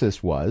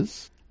hypothesis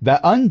was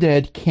that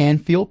undead can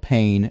feel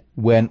pain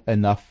when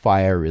enough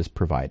fire is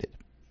provided,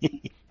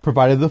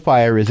 provided the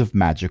fire is of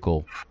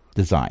magical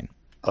design.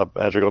 Of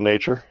magical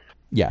nature.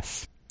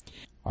 Yes.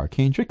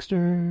 Arcane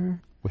Trickster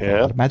with a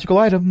Yeah. lot of magical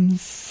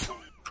items.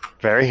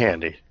 Very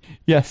handy.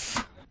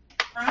 Yes.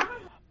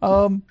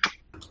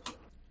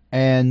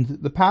 And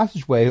the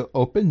passageway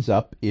opens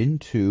up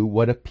into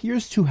what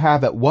appears to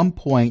have at one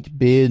point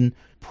been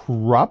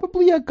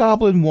probably a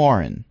goblin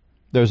warren.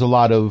 There's a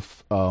lot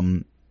of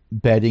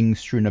bedding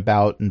strewn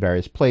about in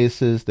various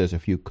places. There's a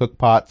few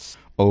cookpots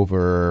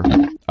over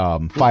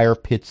fire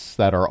pits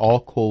that are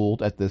all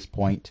cold at this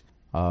point.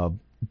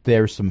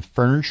 There's some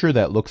furniture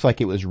that looks like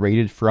it was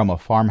raided from a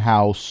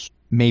farmhouse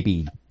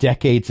maybe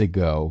decades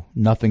ago.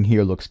 Nothing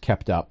here looks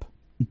kept up,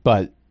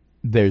 but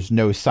there's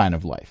no sign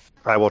of life.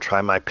 I will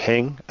try my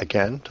ping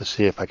again to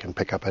see if I can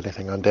pick up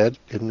anything undead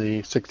in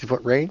the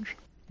 60-foot range.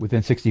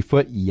 Within 60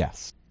 foot,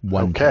 yes.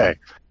 One Okay.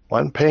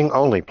 One ping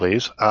only,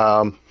 please.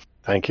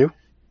 Thank you.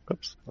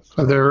 Oops.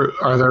 Are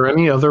there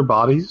any other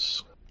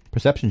bodies?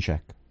 Perception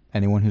check.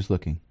 Anyone who's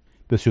looking.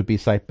 This would be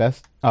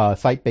sight-based,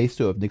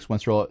 so if Nyx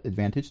wants to roll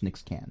advantage,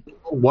 Nyx can.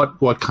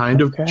 What kind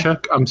of Okay.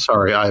 check? I'm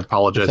sorry, I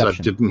apologize.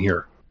 Perception. I didn't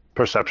hear.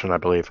 Perception, I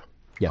believe.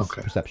 Yes,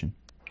 Okay. perception.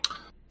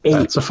 8.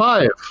 That's a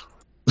 5.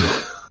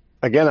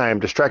 Again, I am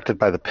distracted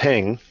by the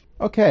ping.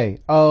 Okay,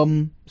 so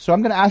I'm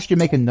going to ask you to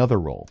make another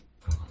roll.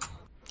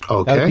 That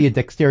would be Okay. a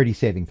dexterity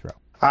saving throw.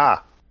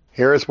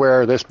 Here is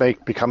where this may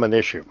become an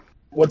issue.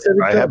 What's it?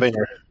 I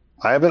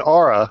have an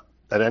aura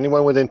that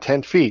anyone within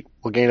 10 feet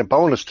will gain a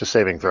bonus to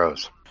saving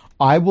throws.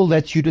 I will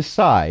let you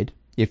decide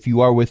if you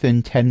are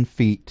within 10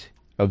 feet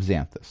of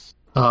Xanthus.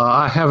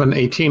 I have an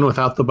 18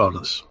 without the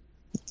bonus.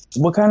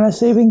 What kind of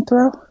saving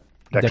throw?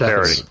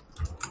 Dexterity.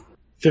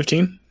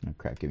 15. Oh,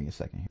 crap, give me a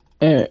second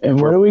here. And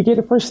what do we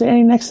get for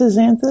standing next to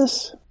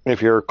Xanthus?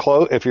 If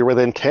you're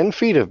within 10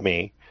 feet of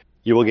me,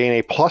 you will gain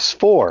a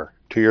 +4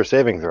 to your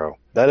saving throw.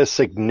 That is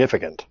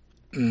significant.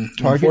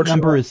 Target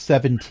number is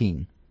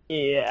 17.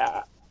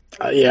 Yeah.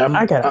 Yeah,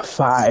 I got a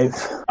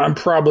 5. I'm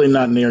probably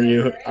not near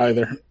you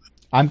either.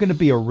 I'm going to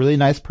be a really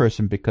nice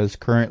person because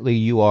currently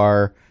you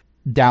are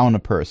down a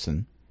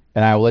person,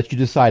 and I will let you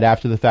decide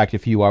after the fact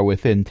if you are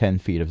within 10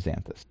 feet of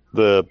Xanthus.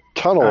 The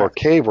tunnel or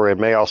cave we're in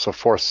may also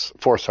force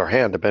our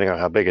hand, depending on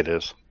how big it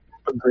is.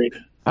 Agreed.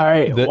 All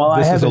right. Well,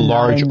 This I is have a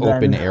large 9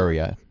 open then.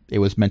 area. It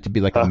was meant to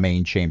be like a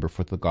main chamber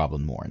for the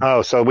Goblin Warren.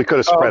 Oh, so we could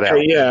have spread out.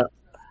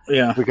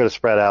 Yeah. We could have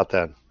spread out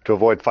then to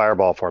avoid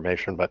fireball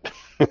formation, but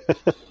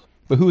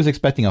But who was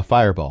expecting a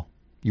fireball?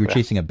 You were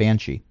chasing a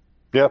banshee.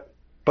 yep.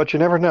 But you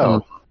never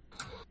know.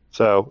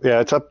 So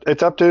yeah, it's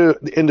up to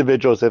the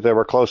individuals. If they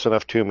were close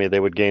enough to me, they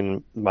would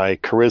gain my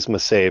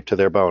charisma save to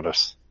their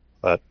bonus.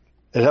 But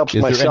It helps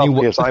Is there myself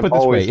anyone? because Let's I'm put it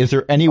this always. way: is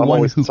there anyone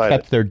always who excited.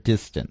 kept their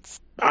distance?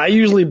 I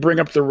usually bring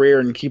up the rear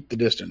and keep the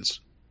distance.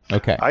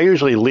 Okay. I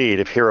usually lead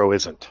if Hero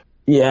isn't.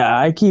 Yeah,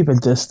 I keep a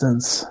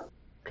distance.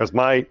 Because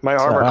my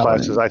armor So,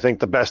 class is, I think,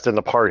 the best in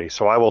the party,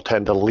 so I will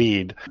tend to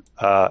lead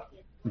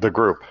the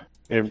group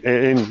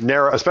in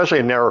narrow, especially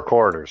in narrow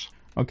corridors.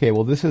 Okay.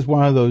 Well, this is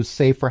one of those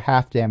save for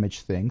half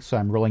damage things, so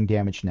I'm rolling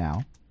damage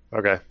now.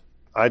 Okay,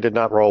 I did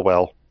not roll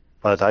well,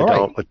 but I All right.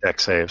 don't with deck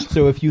saves.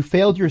 So if you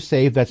failed your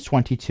save, that's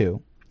 22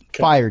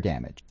 fire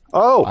damage.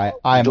 Oh,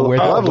 I am aware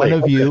that lovely.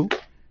 one of you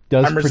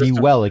does I'm pretty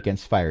resistant. well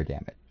against fire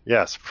damage.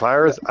 Yes,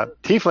 fire is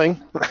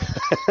tiefling.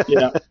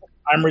 Yeah,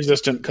 I'm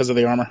resistant because of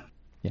the armor.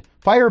 Yeah.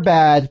 Fire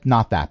bad,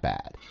 not that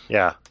bad.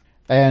 Yeah,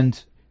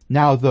 And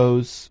now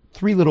those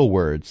three little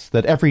words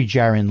that every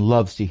Jaren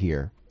loves to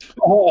hear.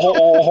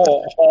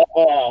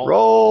 roll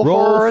Roll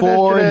for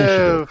for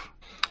initiative.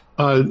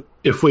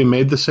 If we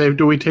made the save,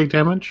 do we take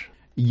damage?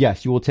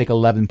 Yes, you will take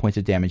 11 points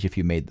of damage if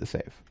you made the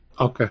save.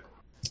 Okay.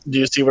 Do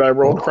you see what I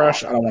rolled,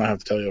 Crush? I don't want to have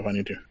to tell you if I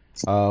need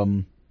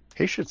to.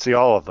 He should see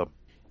all of them.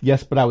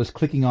 Yes, but I was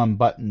clicking on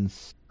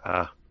buttons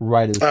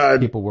right as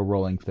people were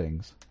rolling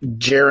things.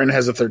 Jaren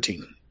has a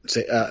 13.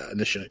 Say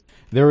initiative.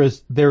 There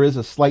is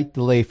a slight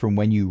delay from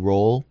when you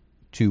roll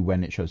to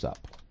when it shows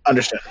up.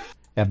 Understand.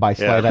 And by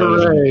slight, I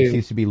Hooray. mean it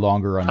seems to be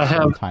longer on I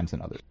some have- times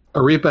than others.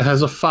 Arepa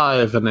has a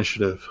 5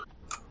 initiative.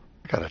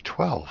 I got a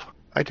 12.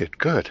 I did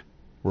good.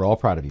 We're all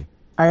proud of you.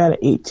 I got an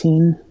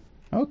 18.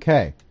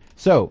 Okay.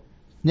 So,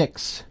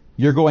 Nyx,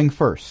 you're going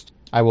first.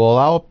 I will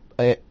allow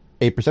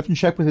a perception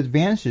check with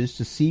advantages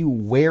to see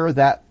where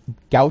that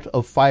gout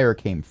of fire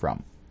came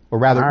from. Or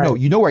rather, All no, right.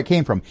 you know where it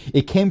came from.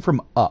 It came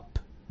from up.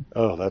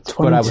 Oh, that's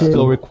But I would 22.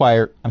 still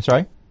require... I'm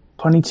sorry?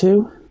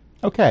 22?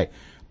 Okay.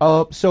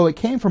 So it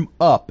came from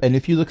up, and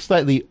if you look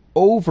slightly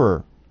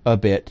over a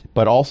bit,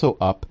 but also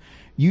up,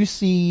 you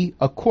see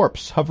a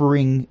corpse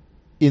hovering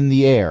in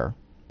the air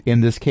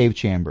in this cave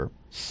chamber,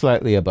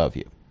 slightly above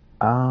you.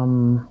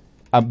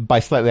 By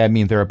slightly, I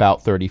mean they're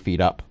about 30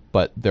 feet up,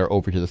 but they're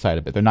over to the side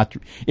of it. They're not.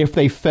 If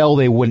they fell,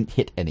 they wouldn't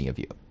hit any of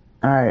you.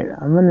 Alright,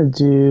 I'm gonna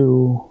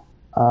do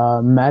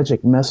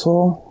Magic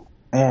Missile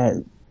at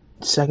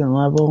 2nd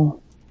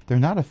level. They're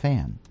not a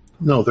fan.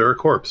 No, they're a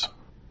corpse.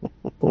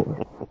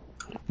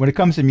 When it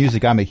comes to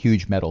music, I'm a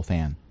huge metal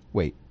fan.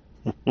 Wait.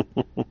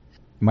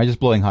 Am I just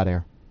blowing hot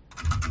air?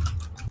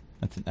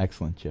 That's an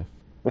excellent gif.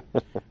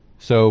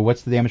 So,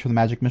 what's the damage from the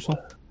magic missile?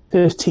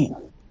 15.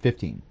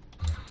 15.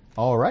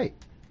 All right.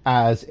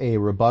 As a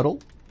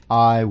rebuttal,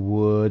 I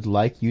would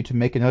like you to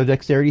make another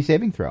dexterity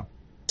saving throw.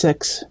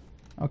 6.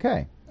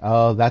 Okay.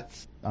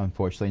 That's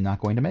unfortunately not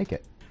going to make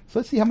it. So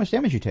let's see how much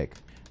damage you take.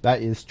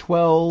 That is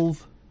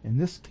 12, in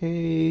this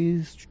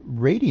case,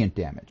 radiant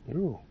damage.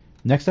 Ooh.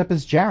 Next up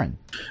is Jaren.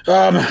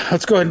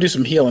 Let's go ahead and do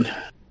some healing.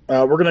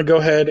 We're going to go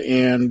ahead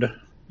and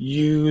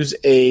use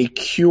a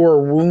Cure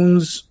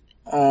Wounds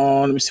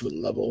on... Let me see what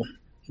level.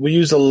 We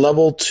use a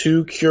level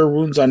 2 Cure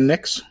Wounds on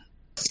Nyx.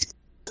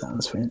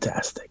 Sounds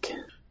fantastic.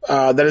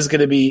 That is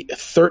going to be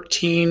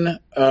 13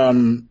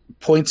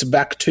 points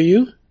back to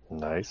you.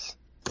 Nice.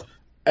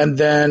 And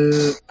then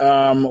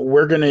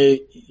we're going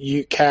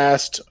to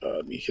cast...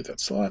 let me hit that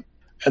slot.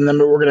 And then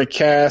we're going to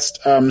cast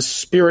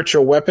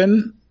Spiritual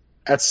Weapon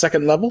at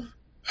 2nd level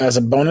as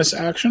a bonus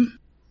action.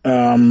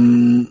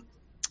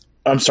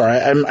 I'm sorry,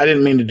 I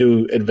didn't mean to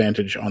do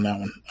advantage on that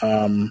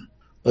one.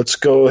 Let's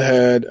go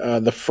ahead.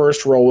 The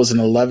first roll was an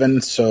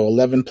 11, so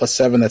 11 plus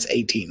 7, that's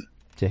 18.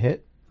 To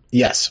hit?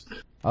 Yes.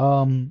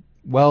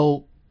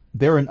 Well,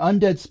 they're an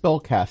undead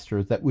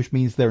spellcaster, which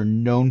means they're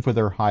known for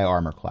their high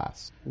armor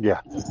class.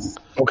 Yeah.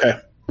 Okay,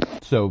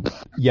 So,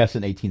 yes,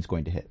 an 18 is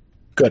going to hit.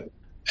 good.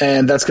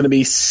 And that's going to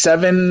be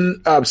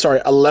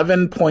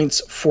 11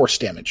 points force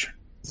damage.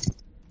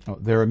 Oh,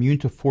 they're immune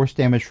to force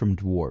damage from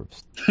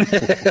dwarves.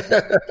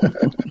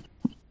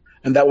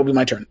 And that will be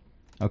my turn.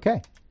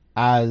 Okay.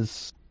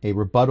 As a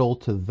rebuttal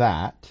to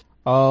that,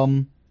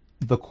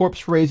 the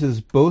corpse raises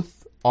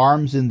both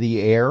arms in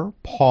the air,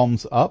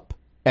 palms up,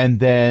 and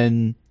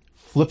then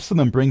flips them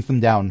and brings them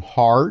down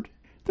hard.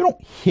 They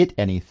don't hit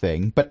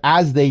anything, but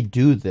as they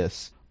do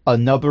this,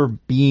 another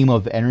beam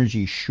of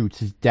energy shoots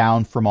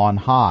down from on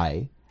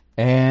high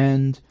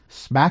and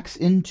smacks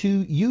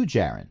into you,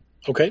 Jaren.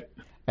 Okay,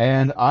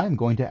 And I'm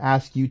going to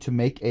ask you to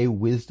make a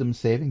wisdom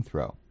saving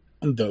throw.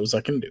 and those I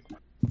can do.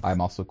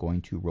 I'm also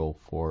going to roll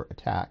for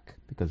attack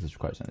because this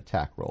requires an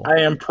attack roll.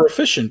 I am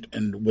proficient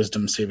in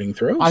wisdom saving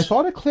throws. I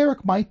thought a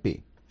cleric might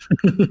be.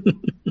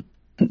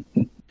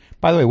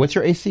 By the way, what's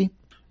your AC?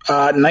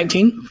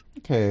 19,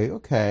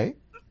 Okay.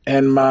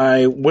 and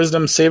my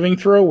wisdom saving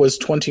throw was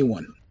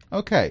 21.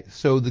 Okay,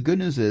 so the good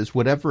news is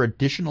whatever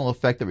additional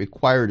effect that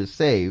required a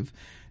save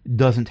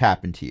doesn't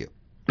happen to you.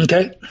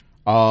 Okay.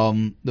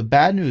 The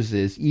bad news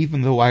is,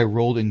 even though I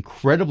rolled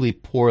incredibly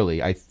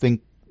poorly, I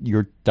think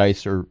your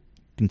dice are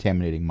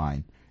contaminating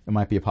mine. It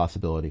might be a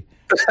possibility.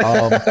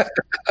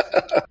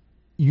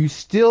 You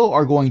still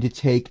are going to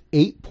take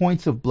 8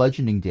 points of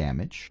bludgeoning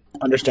damage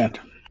Understand.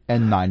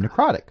 and 9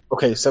 necrotic.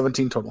 Okay,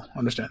 17 total.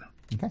 Understand.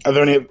 Okay. Are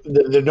there any?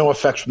 There are no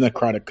effects from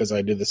necrotic because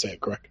I did the save,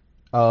 correct?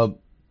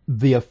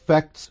 The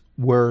effects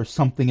were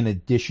something in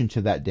addition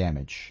to that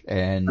damage,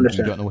 and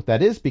Understand. you don't know what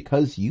that is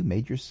because you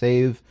made your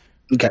save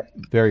Okay.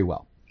 very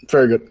well.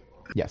 Very good.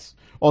 Yes.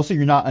 Also,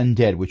 you're not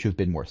undead, which have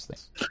been worse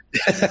things.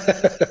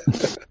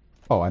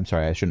 Oh, I'm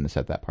sorry. I shouldn't have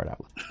said that part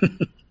out loud.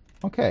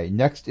 Okay.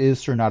 Next is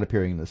Sir not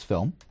appearing in this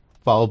film,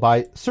 followed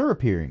by Sir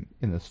appearing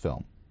in this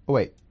film. Oh,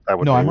 wait. That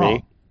would No, be I'm me.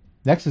 wrong.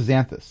 Next is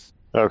Xanthus.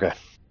 Okay.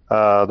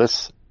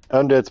 This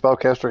undead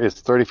spellcaster is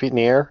 30 feet in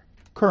the air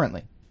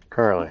Currently.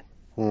 currently.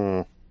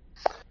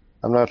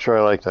 I'm not sure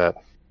I like that.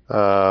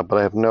 But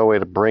I have no way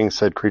to bring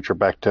said creature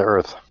back to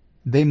Earth.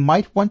 They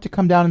might want to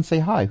come down and say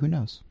hi. Who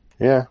knows?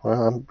 Yeah,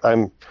 well,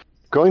 I'm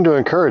going to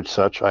encourage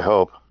such, I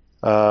hope.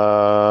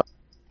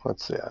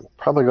 Let's see. I'm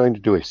probably going to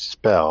do a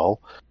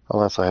spell,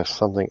 unless I have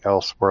something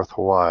else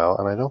worthwhile,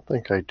 and I don't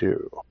think I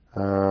do.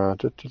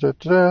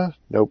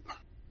 Nope.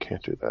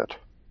 Can't do that.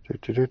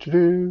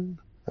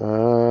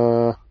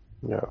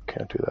 No,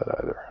 can't do that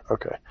either.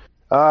 Okay.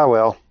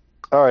 Well.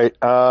 All right.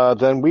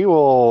 Then we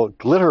will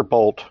glitter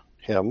bolt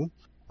him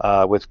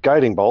with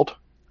guiding bolt.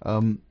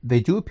 They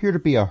do appear to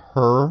be a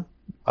her.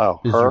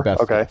 Oh, Is her. your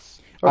best Okay. guess.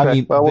 I Okay,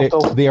 mean, well, we'll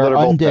still they are glitter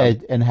bolt them.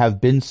 undead and have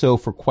been so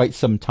for quite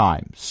some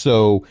time,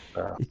 so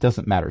it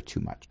doesn't matter too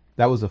much.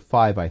 That was a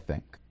 5, I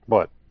think.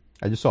 What?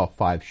 I just saw a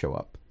 5 show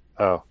up.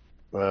 Oh.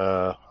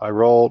 I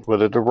rolled.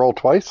 Would it roll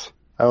twice?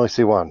 I only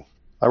see one.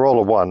 I rolled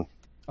a 1,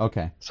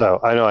 Okay. so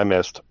I know I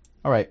missed.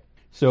 All right.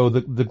 So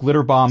the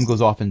glitter bomb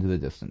goes off into the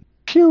distance.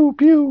 Pew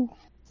pew.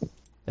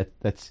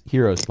 That's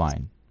Hero's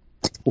line.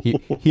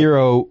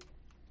 Hero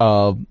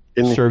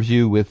serves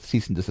you with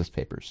cease and desist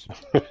papers.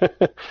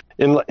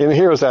 In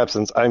Hero's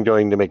absence, I'm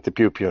going to make the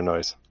pew pew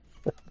noise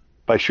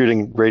by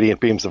shooting radiant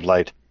beams of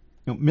light.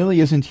 You know, Millie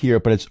isn't here,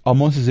 but it's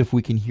almost as if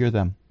we can hear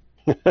them.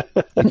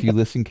 If you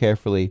listen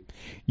carefully,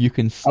 you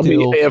can I'll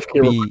still be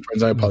AFK real be quick,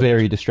 friends. I apologize.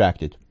 very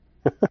distracted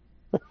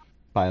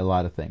by a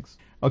lot of things.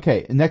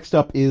 Okay, next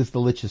up is the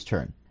Lich's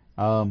turn.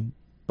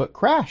 But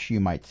Crash, you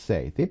might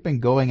say. They've been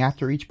going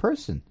after each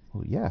person.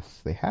 Well,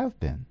 yes, they have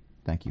been.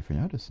 Thank you for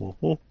noticing.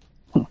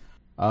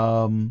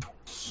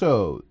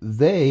 So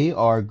they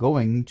are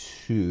going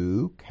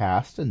to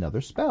cast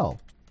another spell.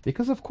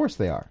 Because of course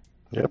they are.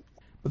 Yep.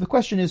 But the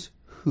question is,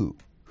 who?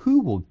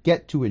 Who will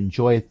get to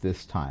enjoy it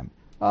this time?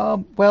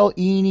 Well,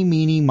 eeny,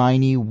 meeny,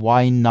 miny,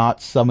 why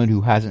not someone who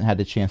hasn't had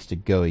a chance to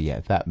go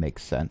yet? That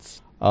makes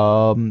sense.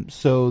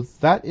 So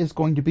that is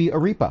going to be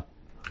Arepa.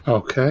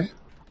 Okay.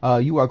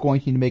 You are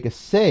going to need to make a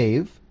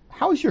save.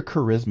 How's your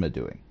charisma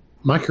doing?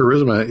 My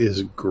charisma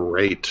is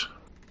great.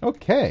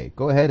 Okay,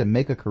 go ahead and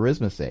make a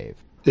charisma save.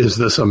 Is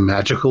this a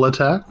magical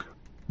attack?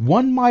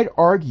 One might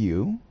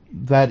argue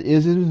that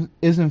is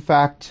in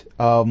fact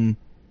I'm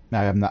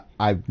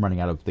running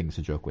out of things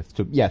to joke with.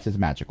 So yes, it's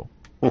magical.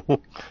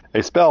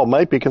 A spell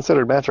might be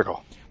considered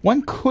magical.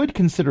 One could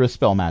consider a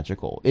spell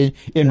magical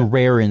in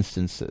rare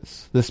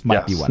instances. This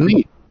might be Yes. one.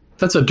 Neat.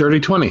 That's a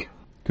dirty 20.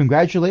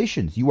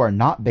 Congratulations, you are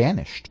not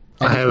banished.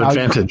 I have Now-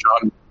 advantage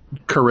on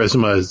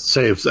charisma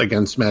saves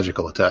against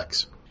magical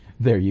attacks.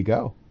 There you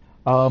go.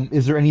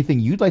 Is there anything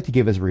you'd like to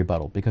give as a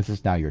rebuttal? Because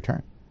it's now your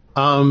turn.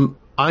 I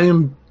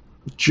am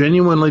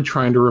genuinely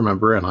trying to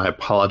remember, and I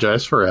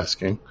apologize for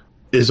asking.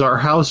 Is our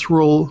house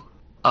rule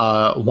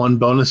one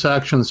bonus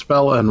action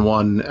spell and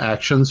one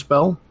action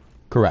spell?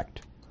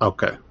 Correct.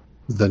 Okay.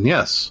 Then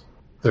yes,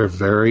 there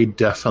very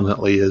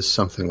definitely is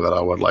something that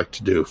I would like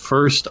to do.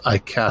 First, I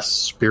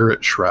cast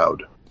Spirit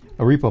Shroud.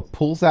 Arepa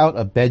pulls out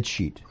a bed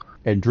sheet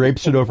and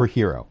drapes it over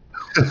Hero.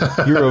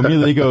 Hero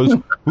immediately goes,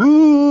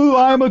 "Ooh,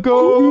 I'm a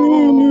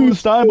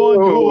ghost! I'm on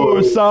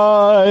your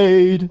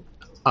side!"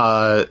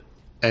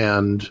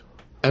 And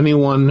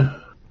anyone,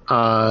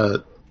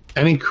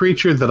 any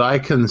creature that I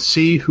can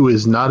see who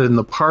is not in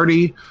the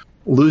party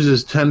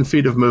loses 10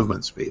 feet of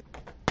movement speed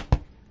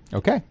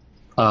Okay.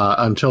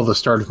 until the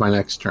start of my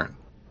next turn.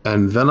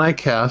 And then I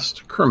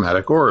cast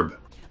Chromatic Orb.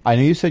 I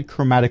know you said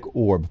chromatic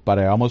orb, but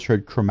I almost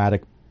heard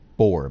chromatic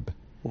borb.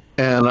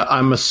 And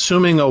I'm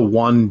assuming a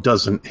 1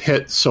 doesn't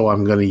hit, so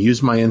I'm going to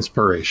use my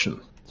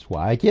inspiration. That's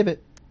why I give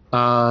it.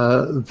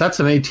 That's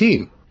an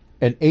 18.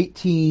 An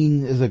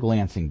 18 is a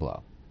glancing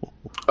blow.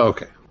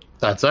 Okay,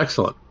 that's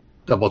excellent.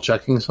 Double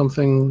checking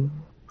something.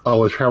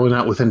 Oh, it's probably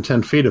not within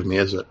 10 feet of me,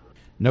 is it?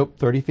 Nope,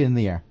 30 feet in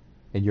the air.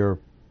 And you're,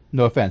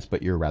 no offense,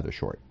 but you're rather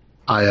short.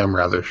 I am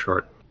rather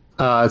short.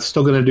 It's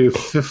still going to do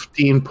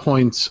 15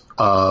 points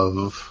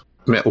of...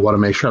 I want to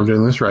make sure I'm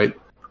doing this right.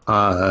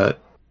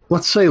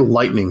 Let's say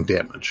lightning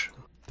damage.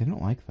 They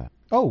don't like that.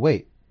 Oh,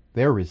 wait.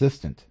 They're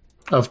resistant.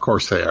 Of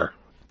course they are.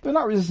 They're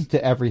not resistant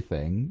to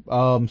everything.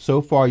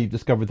 So far, you've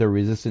discovered they're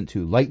resistant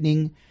to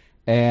lightning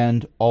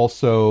and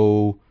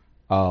also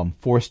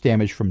force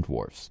damage from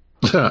dwarves.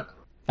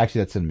 Actually,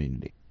 that's an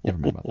immunity. Never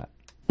mind about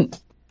that.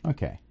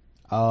 Okay.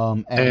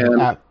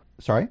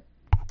 Sorry?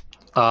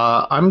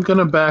 I'm going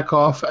to back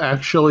off,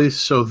 actually,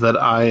 so that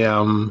I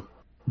am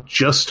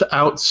just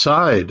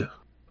outside.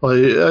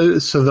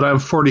 So that I'm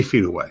 40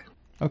 feet away.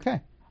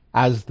 Okay.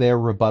 As their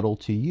rebuttal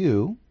to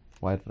you,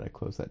 why did I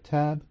close that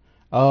tab?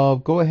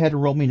 Go ahead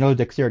and roll me another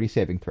dexterity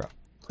saving throw.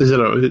 Is it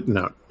a...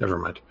 No, never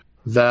mind.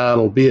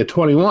 That'll be a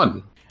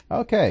 21.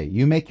 Okay,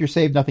 you make your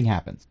save, nothing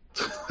happens.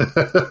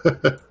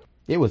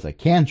 It was a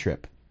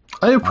cantrip.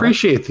 I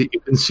appreciate that you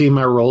can see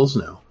my rolls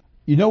now.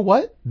 You know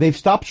what? They've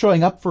stopped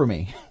showing up for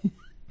me.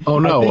 Oh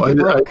no! I think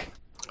it broke.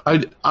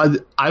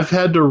 I've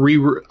had to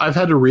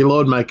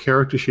reload my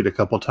character sheet a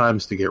couple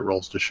times to get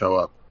rolls to show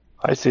up.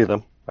 I see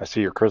them. I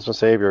see your charisma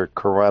save, your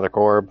chromatic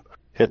orb,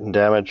 hitting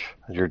damage,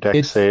 your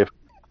dex save.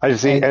 I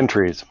just see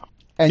entries.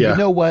 And you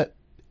know what?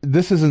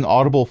 This is an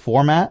audible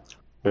format.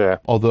 Yeah.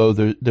 Although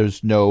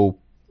there's no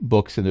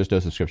books and there's no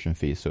subscription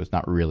fees, so it's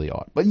not really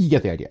odd. But you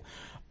get the idea.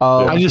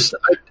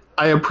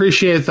 I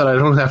appreciate that I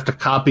don't have to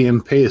copy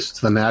and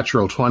paste the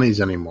natural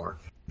 20s anymore.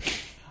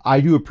 I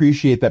do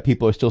appreciate that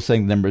people are still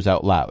saying the numbers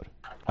out loud,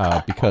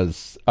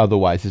 because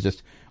otherwise it's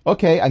just,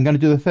 okay, I'm going to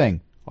do the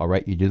thing. All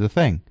right, you do the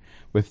thing,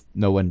 with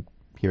no one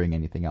hearing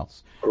anything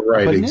else.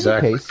 Right, but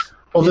exactly. In any case,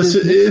 Well,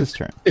 Nix's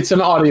turn. It's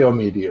an audio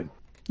medium.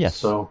 Yes.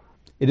 So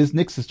it is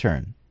Nix's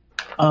turn.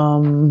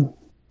 I'm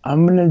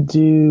gonna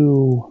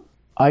do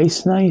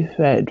Ice Knife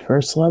at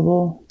first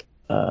level.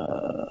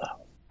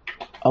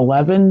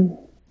 11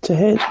 to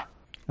hit.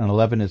 An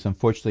 11 is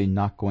unfortunately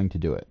not going to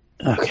do it.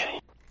 Okay.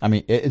 I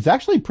mean, it's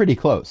actually pretty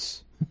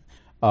close.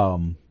 But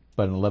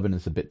an 11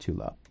 is a bit too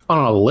low.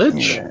 on a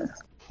lich.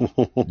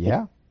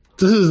 Yeah.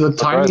 This is the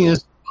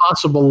tiniest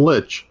possible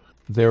lich.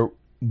 They're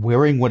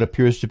wearing what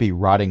appears to be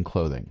rotting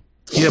clothing.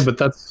 Yeah, but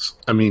that's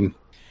a Their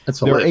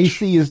lich.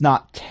 AC is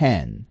not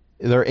 10.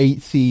 Their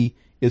AC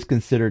is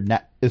considered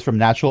is from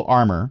natural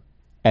armor,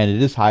 and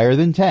it is higher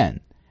than 10.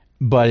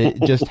 But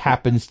it just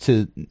happens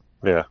to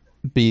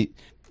be.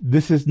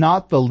 This is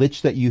not the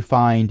lich that you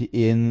find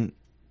in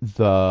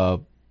the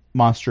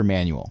monster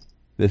manual.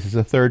 This is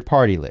a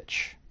third-party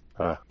lich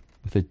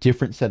with a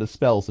different set of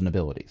spells and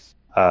abilities.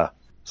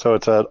 So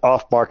it's an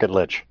off-market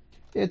lich.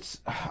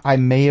 I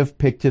may have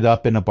picked it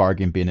up in a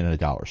bargain bin in a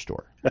dollar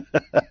store.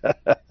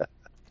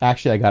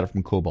 Actually, I got it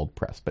from Kobold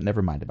Press, but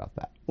never mind about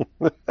that.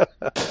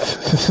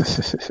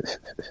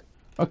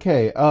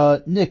 Okay,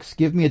 Nyx,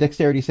 give me a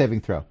dexterity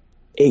saving throw.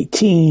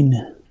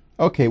 18.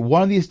 Okay,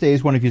 one of these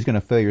days, one of you is going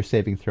to fail your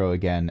saving throw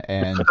again,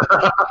 and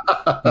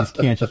these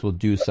cantrips will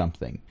do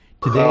something.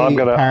 Today,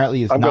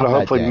 apparently, is not that day. I'm going to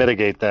hopefully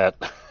mitigate that.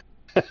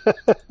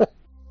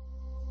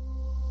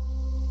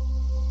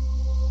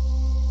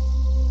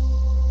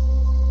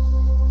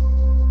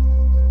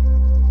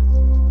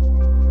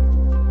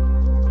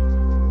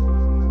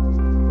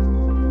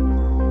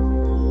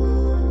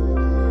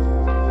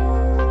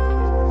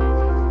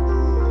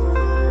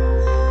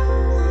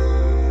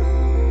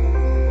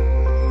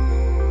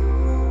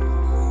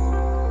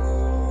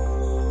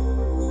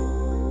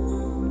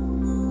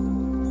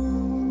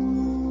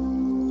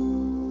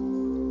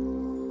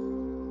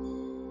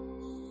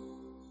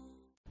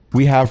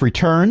 We have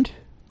returned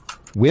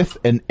with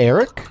an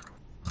Eric,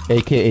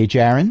 a.k.a.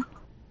 Jaren,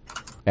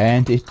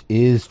 and it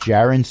is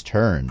Jaren's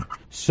turn.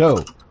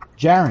 So,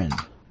 Jaren,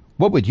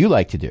 what would you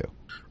like to do?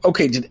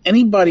 Okay, did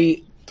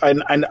anybody... I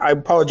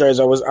apologize,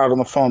 I was out on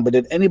the phone, but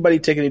did anybody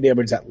take any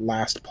damage that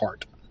last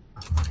part?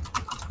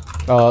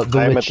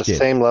 I'm at the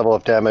same level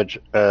of damage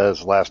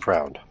as last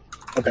round.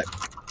 Okay.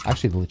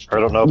 Actually, the lich did.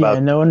 I don't know about... Yeah,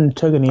 no one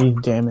took any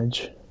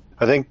damage.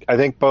 I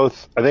think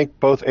both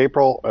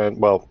April and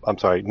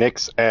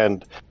Nyx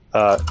and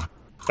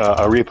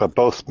Arepa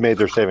both made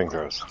their saving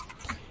throws.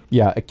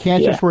 Yeah,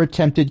 cantrips were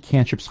attempted,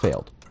 cantrips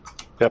failed.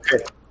 Yep.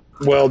 Okay.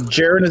 Well,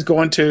 Jaren is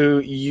going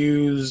to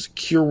use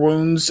Cure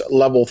Wounds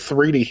level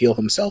 3 to heal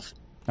himself.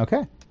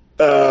 Okay.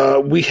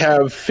 We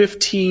have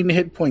 15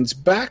 hit points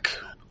back.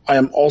 I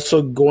am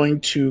also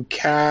going to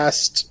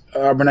cast...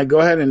 I'm going to go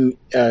ahead and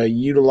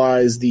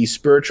utilize the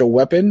spiritual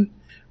weapon,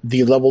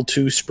 the level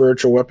 2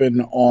 spiritual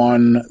weapon,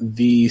 on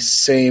the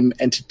same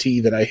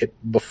entity that I hit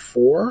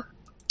before.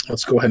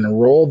 Let's go ahead and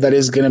roll. That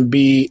is going to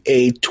be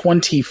a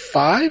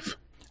 25.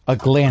 A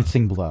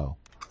glancing blow.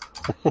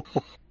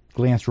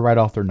 Glanced right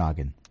off their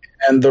noggin.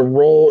 And the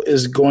roll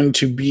is going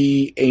to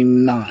be a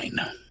 9.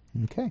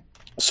 Okay.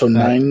 So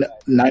 9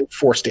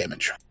 force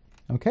damage.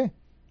 Okay.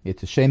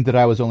 It's a shame that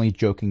I was only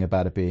joking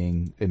about it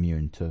being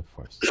immune to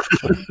force.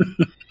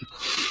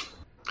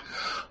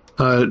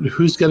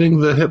 Who's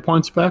getting the hit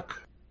points back?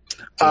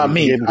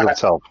 Me.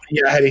 Himself.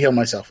 Yeah, I had to heal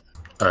myself.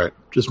 All right,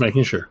 just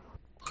making sure.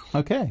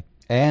 Okay.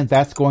 And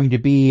that's going to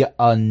be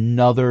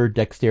another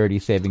dexterity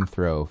saving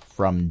throw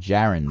from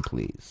Jaren,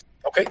 please.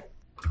 Okay.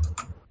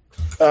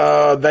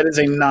 That is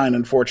a 9,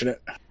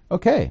 unfortunate.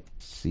 Okay.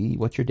 See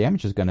what your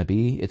damage is going to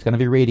be. It's going to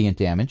be radiant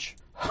damage.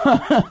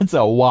 It's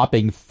a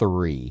whopping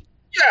 3.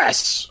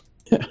 Yes!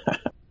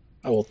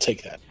 I will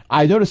take that.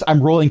 I notice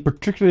I'm rolling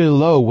particularly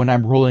low when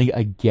I'm rolling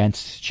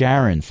against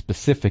Jaren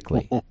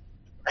specifically. I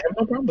have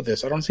no problem with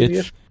this. I don't see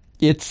the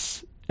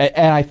issue.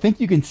 And I think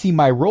you can see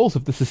my rolls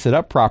if this is set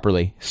up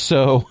properly.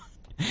 So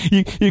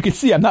you can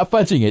see I'm not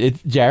fudging it.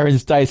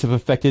 Jaren's dice have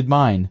affected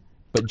mine,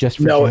 but just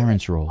for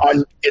Jaren's rolls.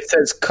 It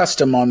says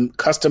custom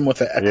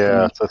with an X.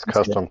 Yeah, it says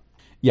custom.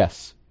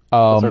 Yes.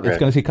 It's going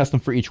to say custom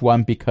for each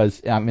one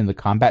because I'm in the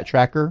combat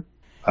tracker.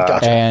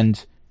 Gotcha.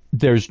 And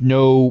there's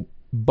no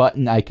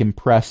button I can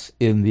press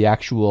in the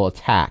actual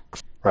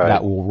attacks Right.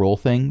 that will roll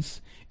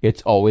things.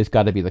 It's always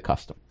got to be the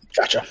custom.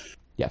 Gotcha.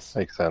 Yes.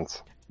 Makes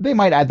sense. They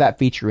might add that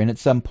feature in at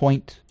some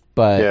point,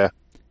 but Yeah.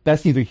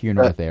 that's neither here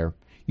nor there.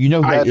 You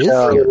know who I, is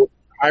here?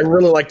 I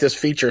really like this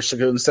feature. So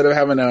instead of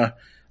having a,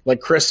 like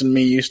Chris and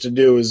me used to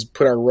do, is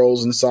put our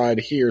rolls inside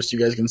here so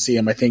you guys can see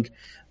them. I think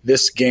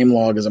this game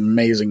log is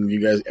amazing.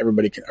 You guys,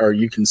 everybody can, or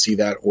you can see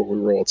that what we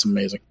roll. It's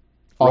amazing.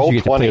 Also, you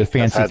get to play Roll20 with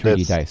fancy has had 3D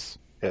this. dice.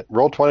 Yeah,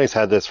 Roll20's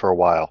had this for a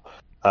while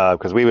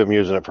because we've been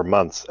using it for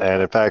months.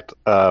 And in fact,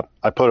 I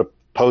put a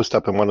post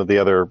up in one of the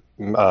other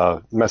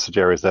message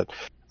areas that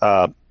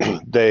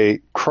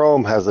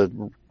Chrome has a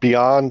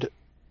Beyond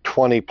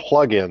 20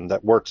 plugin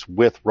that works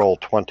with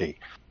Roll20.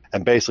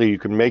 And basically, you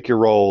can make your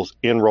rolls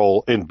in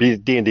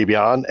D&D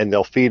Beyond, and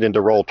they'll feed into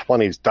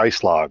Roll20's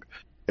dice log.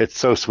 It's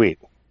so sweet.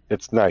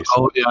 It's nice.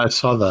 Oh yeah, I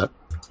saw that.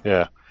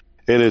 Yeah,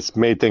 it has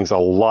made things a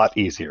lot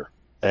easier.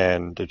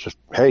 And it's just,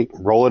 hey,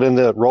 roll it in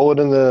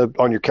the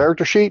on your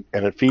character sheet,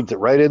 and it feeds it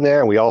right in there,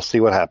 and we all see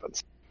what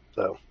happens.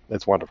 So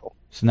it's wonderful.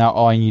 So now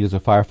all I need is a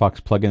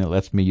Firefox plugin that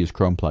lets me use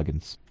Chrome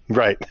plugins.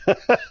 Right.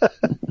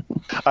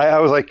 I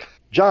was like,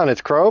 John,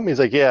 it's Chrome? He's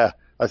like, yeah.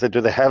 I said, do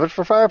they have it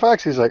for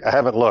Firefox? He's like, I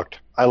haven't looked.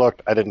 I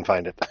looked. I didn't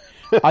find it.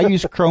 I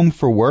use Chrome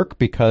for work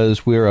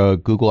because we're a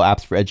Google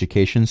Apps for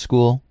Education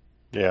school,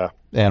 Yeah.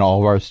 and all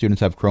of our students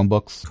have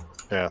Chromebooks.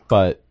 Yeah.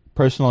 But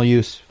personal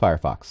use,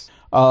 Firefox.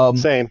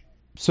 Same.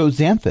 So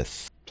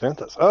Xanthus,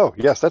 Xanthus. Oh,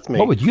 yes, that's me.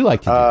 what would you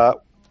like to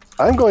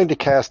do? I'm going to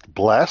cast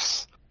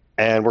Bless,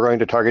 and we're going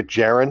to target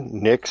Jaren,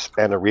 Nyx,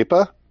 and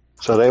Arepa.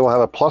 So they will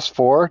have a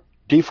 +4,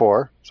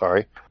 D4,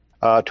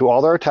 to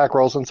all their attack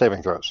rolls and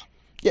saving throws.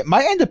 It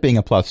might end up being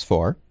a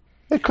 +4.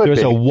 It could There's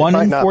be. a It 1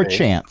 might in not 4 be.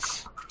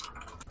 chance.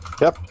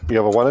 Yep, you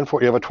have a 1 in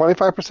 4. You have a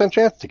 25%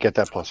 chance to get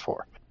that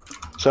 +4.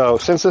 So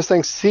since this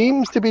thing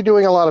seems to be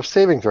doing a lot of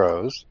saving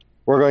throws,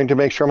 we're going to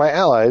make sure my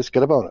allies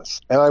get a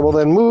bonus, and I will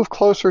then move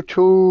closer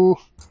to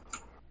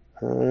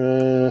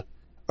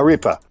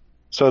Arepa,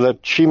 so that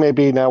she may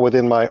be now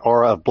within my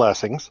aura of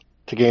blessings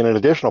to gain an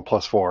additional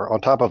 +4 on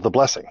top of the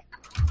blessing.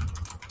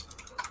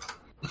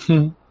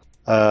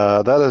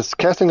 That is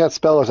casting that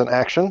spell as an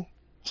action.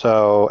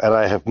 So, and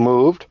I have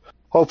moved,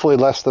 hopefully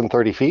less than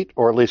 30 feet,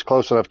 or at least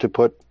close enough to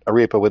put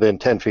Arepa within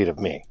 10 feet of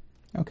me.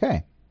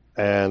 Okay.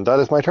 And that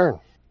is my turn.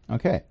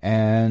 Okay.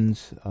 And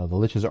the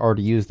Lich has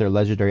already used their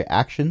legendary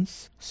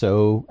actions.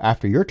 So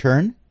after your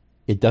turn,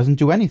 it doesn't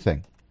do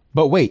anything.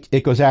 But wait,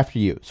 it goes after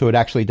you. So it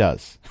actually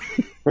does.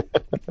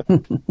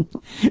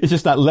 It's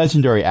just not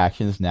legendary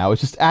actions now.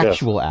 It's just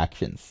actual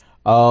actions.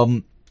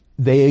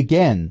 They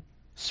again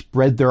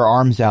spread their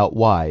arms out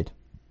wide,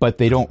 but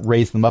they don't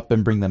raise them up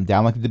and bring them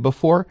down like they did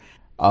before.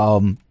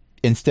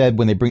 Instead,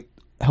 when they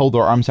held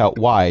their arms out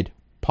wide,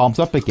 palms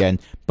up again,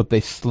 but they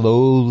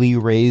slowly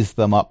raise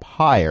them up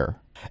higher,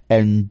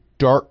 and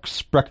dark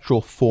spectral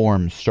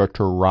forms start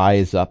to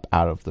rise up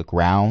out of the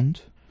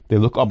ground. They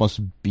look almost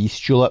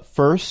bestial at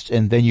first,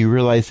 and then you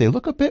realize they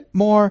look a bit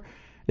more...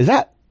 Is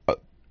that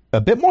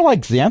a bit more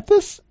like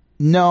Xanthus?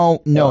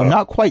 No,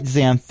 not quite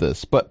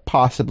Xanthus, but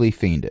possibly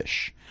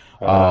fiendish.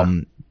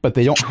 But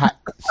they don't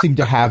seem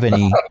to have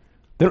any...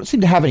 They don't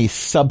seem to have any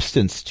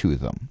substance to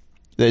them.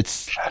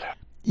 It's...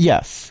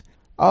 Yes.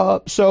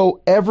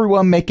 So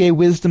everyone make a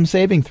wisdom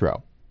saving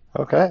throw.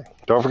 Okay.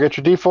 Don't forget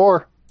your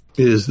D4.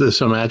 Is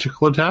this a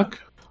magical attack?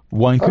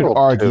 One could rolled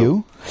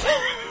argue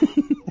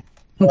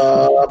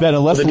that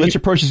unless the Lich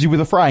approaches you with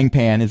a frying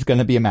pan, it's going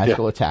to be a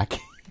magical attack.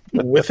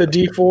 With a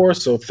D4,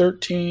 so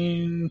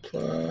 13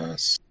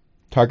 plus...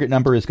 Target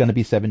number is going to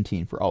be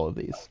 17 for all of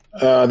these.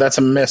 That's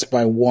a miss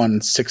by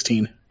 1,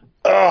 16.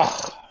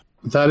 Ugh.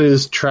 That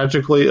is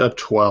tragically a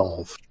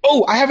 12.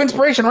 Oh, I have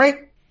inspiration,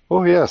 right?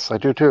 Oh, yes, I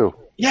do too.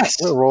 Yes.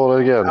 I'm going to roll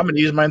it again. I'm going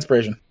to use my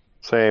inspiration.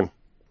 Same.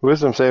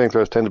 Wisdom saving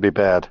throws tend to be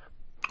bad.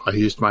 I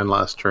used mine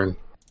last turn.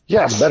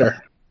 Yes.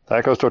 Better.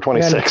 That goes to a I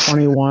got a 26.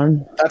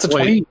 21. That's a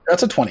 20.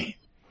 That's a 20.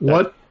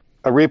 What?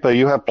 Arepa,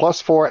 you have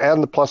 +4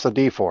 and the plus a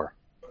D4.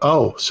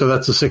 Oh, so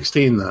that's a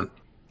 16 then.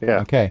 Yeah.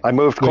 Okay. I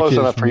moved Which close is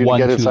enough for you to one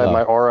get too inside low.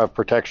 my aura of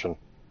protection.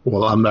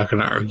 Well, I'm not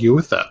going to argue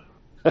with that.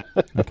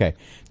 Okay.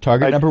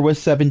 Target number was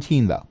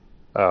 17, though.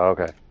 Oh,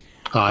 okay.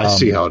 I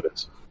see how it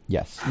is.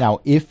 Yes.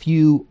 Now, if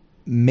you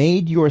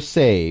made your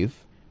save,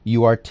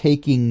 you are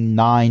taking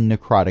 9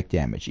 necrotic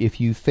damage.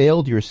 If you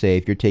failed your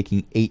save, you're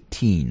taking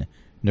 18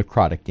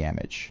 necrotic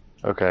damage.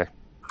 Okay.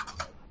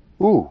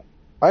 Ooh,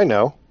 I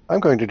know. I'm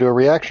going to do a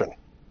reaction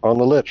on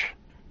the Lich.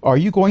 Are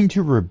you going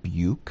to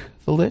rebuke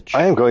the Lich?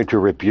 I am going to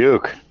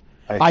rebuke.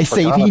 I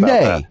say forgot thee about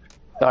nay.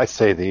 that. I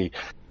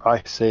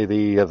say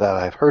thee that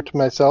I've hurt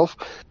myself.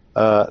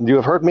 You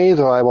have hurt me,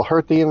 though I will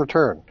hurt thee in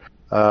return.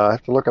 I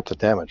have to look up the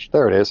damage.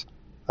 There it is.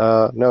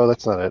 No,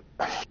 that's not it.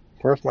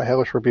 Where's my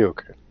Hellish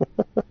Rebuke?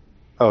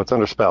 Oh, it's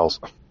under spells.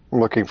 I'm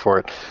looking for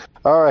it.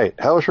 All right,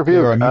 Hellish You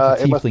Rebuke. are immune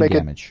to It must tiefling make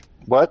damage.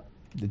 it... What?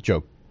 The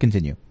joke.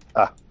 Continue.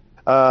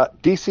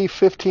 DC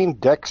 15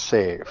 Dex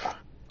save.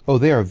 Oh,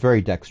 they are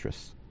very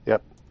dexterous,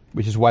 Yep.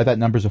 which is why that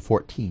number's a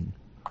 14.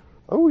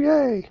 Oh,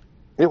 yay.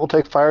 It will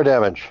take fire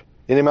damage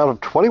in the amount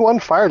of 21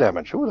 fire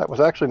damage. Ooh, that was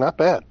actually not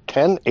bad.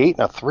 10, 8,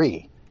 and a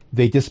 3.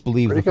 They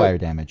disbelieve Pretty the good. fire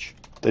damage.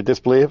 They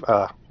disbelieve?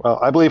 Well,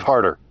 I believe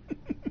harder.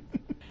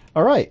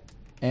 All right.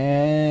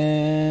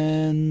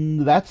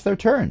 And that's their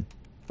turn.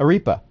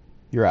 Arepa,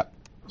 you're up.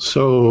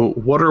 So,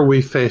 what are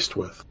we faced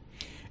with?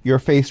 You're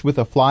faced with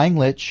a flying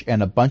lich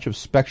and a bunch of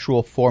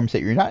spectral forms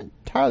that you're not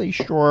entirely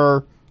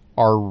sure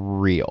are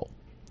real.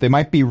 They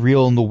might be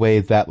real in the way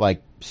that,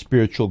 like,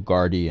 spiritual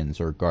guardians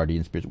or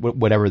guardian spirits,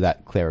 whatever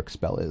that cleric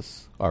spell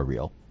is, are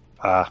real.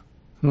 I'm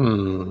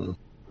going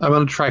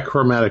to try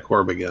Chromatic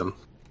Orb again.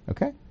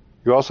 Okay.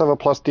 You also have a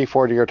plus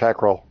D4 to your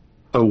attack roll.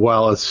 Oh,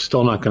 well, it's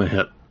still not going to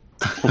hit.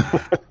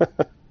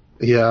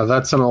 Yeah,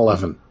 that's an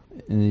 11.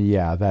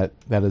 Yeah, that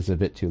is a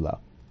bit too low.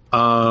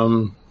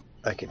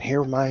 I can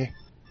hear my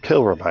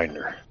pill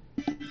reminder.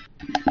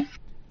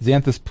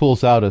 Xanthus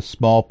pulls out a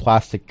small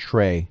plastic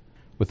tray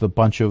with a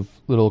bunch of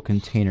little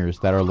containers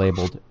that are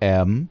labeled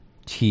M,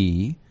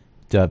 T,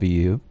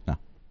 W. No.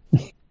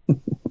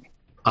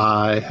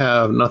 I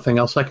have nothing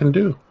else I can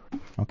do.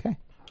 Okay.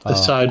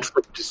 Aside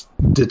from just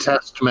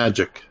detest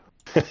magic.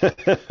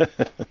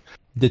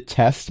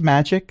 Detest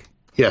magic?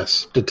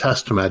 Yes,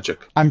 detest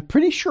magic. I'm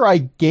pretty sure I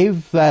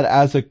gave that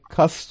as a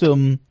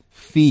custom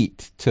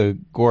feat to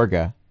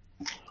Gorga.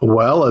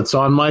 Well, it's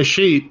on my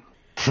sheet.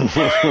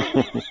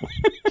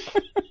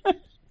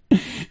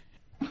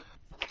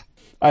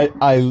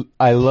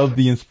 I love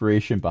the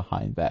inspiration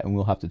behind that, and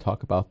we'll have to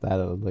talk about that at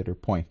a later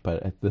point.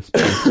 But at this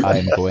point,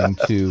 I'm going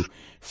to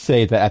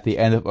say that at the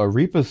end of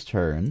Arepa's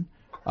turn,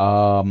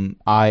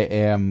 I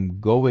am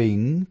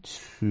going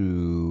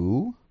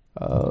to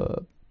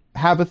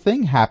have a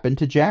thing happen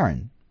to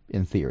Jaren,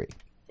 in theory.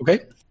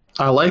 Okay.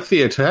 I like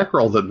the attack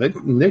roll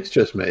that Nick's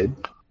just made.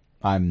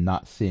 I'm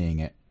not seeing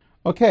it.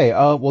 Okay,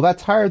 well,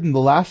 that's higher than the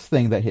last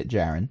thing that hit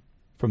Jaren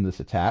from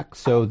this attack,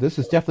 so this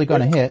is definitely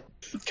going to hit.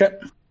 Okay.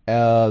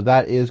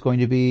 That is going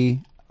to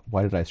be...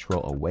 Why did I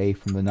scroll away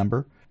from the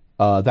number?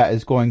 That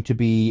is going to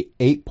be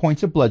 8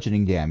 points of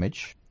bludgeoning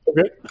damage.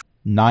 Okay.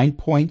 9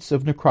 points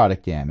of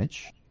necrotic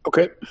damage.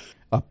 Okay.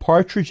 A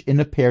partridge in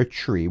a pear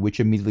tree,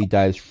 which immediately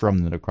dies from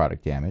the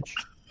necrotic damage.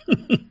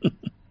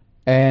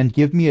 And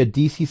give me a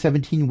DC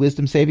 17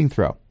 wisdom saving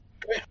throw.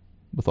 Okay.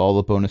 With all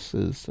the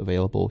bonuses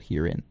available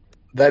herein.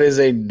 That is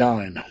a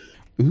 9.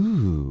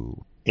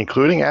 Ooh.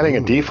 Including adding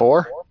a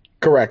D4?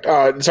 Correct.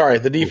 Sorry,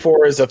 the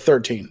D4 is a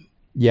 13.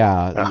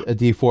 Yeah, a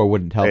D4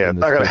 wouldn't help. Yeah, in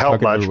this. not going to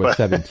help much. With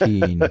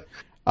 17.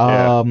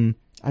 Yeah.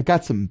 I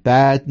got some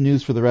bad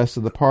news for the rest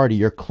of the party.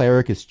 Your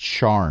cleric is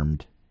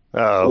charmed.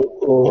 Oh,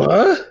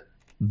 What?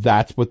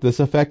 That's what this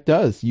effect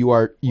does. You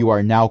are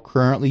now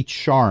currently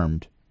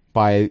charmed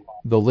by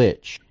the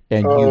lich,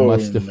 and you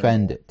must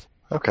defend it.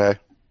 okay.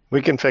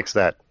 We can fix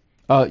that.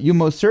 You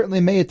most certainly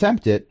may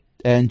attempt it,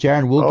 and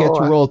Jaren will get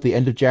to roll at the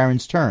end of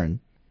Jaren's turn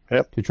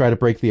to try to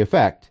break the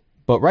effect.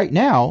 But right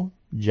now,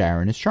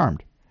 Jaren is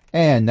charmed.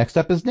 And next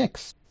up is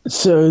Nyx.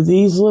 So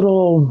these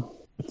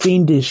little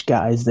fiendish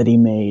guys that he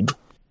made,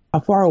 how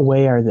far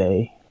away are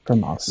they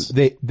from us?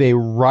 They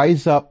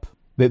rise up.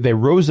 They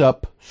rose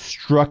up,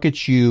 struck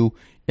at you,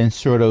 and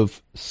sort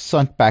of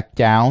sunk back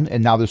down.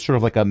 And now there's sort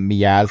of like a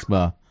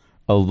miasma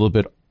a little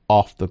bit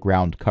off the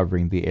ground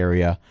covering the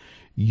area.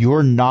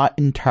 You're not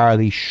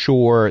entirely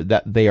sure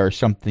that they are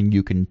something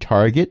you can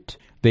target.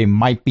 They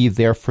might be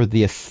there for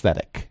the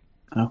aesthetic.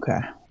 Okay.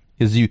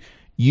 Because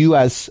you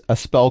as a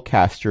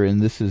spellcaster,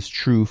 and this is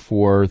true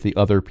for the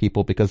other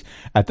people, because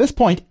at this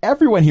point,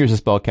 everyone here's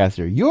a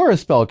spellcaster. You're a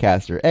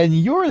spellcaster, and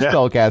you're a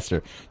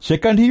spellcaster.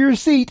 Check under your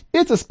seat.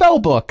 It's a spell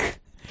book.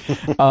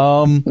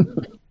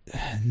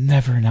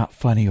 Never not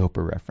funny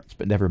Oprah reference,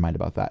 but never mind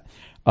about that.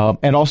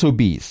 And also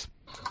bees.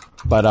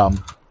 But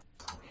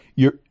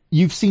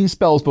you've seen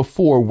spells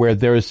before where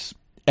there's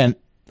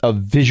a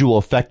visual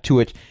effect to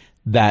it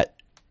that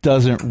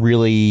doesn't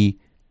really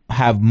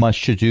have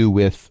much to do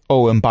with,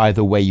 and by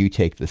the way, you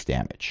take this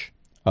damage.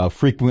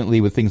 Frequently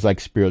with things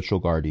like Spiritual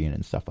Guardian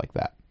and stuff like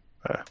that.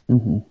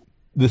 Mm-hmm.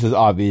 This is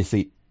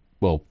obviously,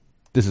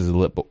 this is a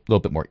little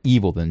bit more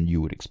evil than you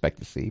would expect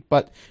to see,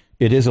 but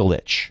it is a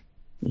lich.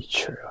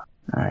 True.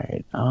 All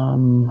right.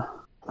 I'm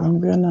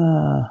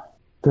gonna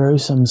throw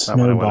some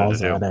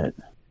snowballs at it.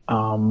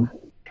 Trying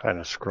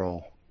to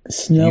scroll.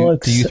 Do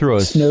you throw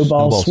a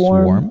snowball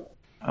swarm?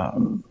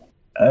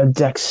 A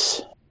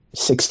Dex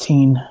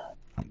 16.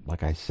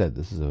 Like I said,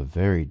 this is a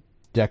very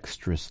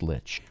dexterous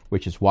lich,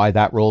 which is why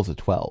that rolls a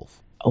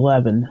 12.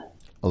 11.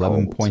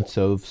 11 points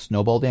of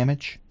snowball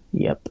damage?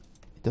 Yep.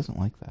 It doesn't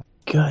like that.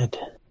 Good.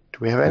 Do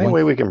we have any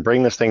way we can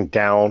bring this thing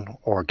down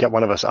or get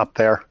one of us up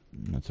there?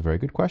 That's a very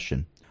good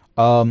question.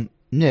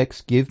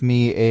 Nyx, give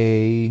me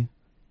a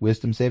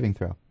wisdom saving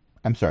throw.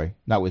 I'm sorry,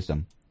 not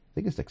wisdom. I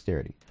think it's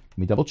dexterity. Let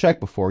me double check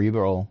before you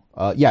roll.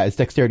 Yeah, it's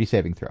dexterity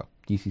saving throw.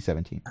 DC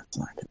 17. That's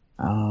not good.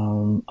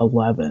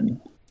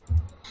 11.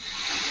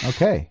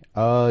 Okay.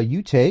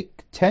 You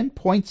take 10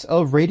 points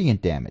of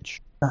radiant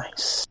damage.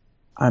 Nice.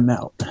 I'm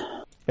out.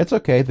 It's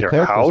okay. The You're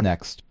cleric out? goes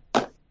next.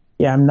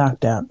 Yeah, I'm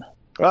knocked out.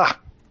 Ah!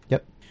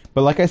 Yep.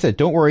 But like I said,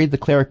 don't worry. The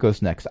cleric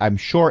goes next. I'm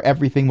sure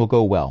everything will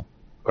go well.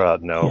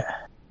 No.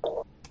 Yeah.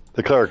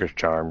 The cleric is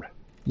charmed.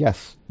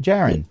 Yes.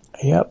 Jaren,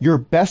 Yep. your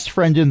best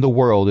friend in the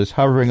world is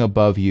hovering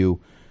above you,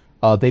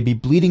 They'd be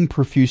bleeding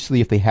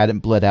profusely if they hadn't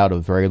bled out a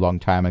very long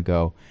time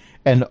ago.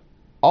 And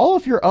all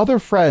of your other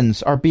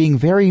friends are being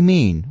very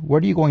mean.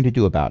 What are you going to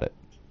do about it?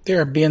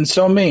 They're being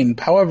so mean.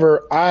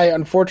 However, I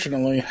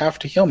unfortunately have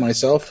to heal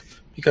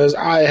myself because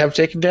I have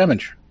taken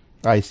damage.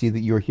 I see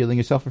that you're healing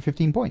yourself for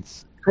 15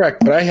 points.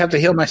 Correct, but I have to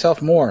heal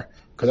myself more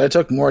because I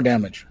took more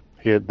damage.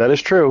 That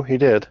is true. He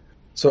did.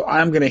 So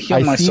I'm going to heal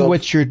I myself. see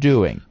what you're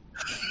doing.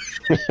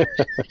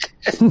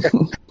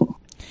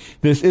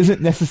 This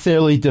isn't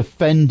necessarily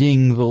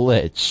defending the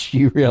Lich,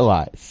 you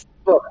realize.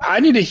 Look, I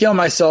need to heal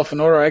myself in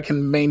order I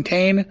can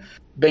maintain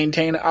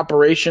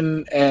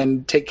operation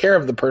and take care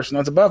of the person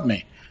that's above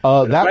me.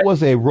 That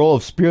was a roll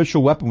of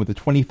spiritual weapon with a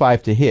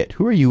 25 to hit.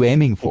 Who are you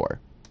aiming for?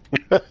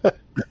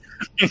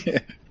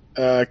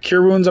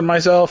 Cure wounds on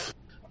myself,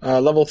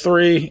 level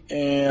 3,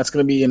 and that's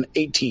going to be an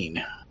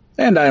 18.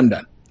 And I am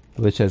done.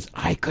 The Lich says,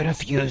 I could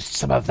have used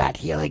some of that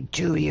healing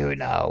too, you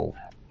know.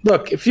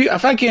 Look, if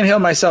I can't heal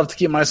myself to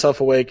keep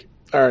myself awake,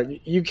 or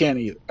you can't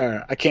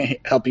either. I can't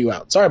help you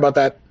out. Sorry about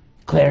that.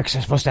 Clerics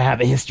are supposed to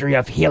have a history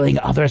of healing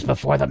others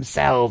before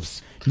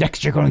themselves.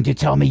 Next, you're going to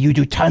tell me you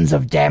do tons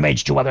of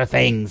damage to other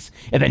things,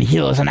 and then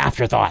heal as an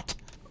afterthought.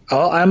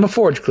 I'm a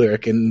forge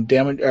cleric, and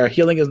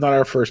healing is not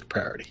our first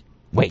priority.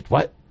 Wait,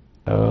 what?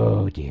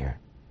 Oh, dear.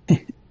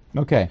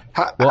 Okay.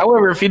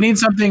 However, if you need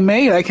something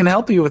made, I can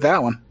help you with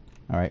that one.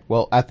 All right.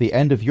 Well, at the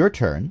end of your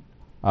turn,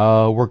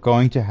 we're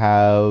going to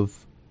have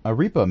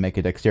Arepa make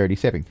a dexterity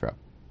saving throw.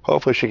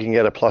 Hopefully she can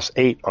get a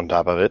 +8 on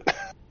top of it.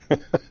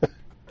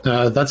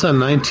 That's a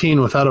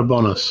 19 without a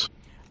bonus.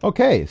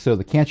 Okay, so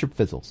the cantrip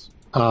fizzles.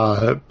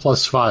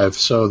 +5,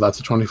 so that's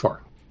a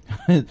 24.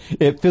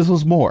 It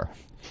fizzles more.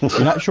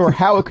 You're not sure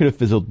how it could have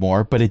fizzled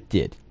more, but it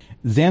did.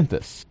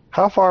 Xanthus.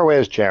 How far away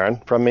is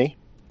Jaren from me?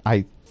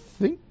 I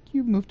think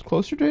you moved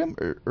closer to him,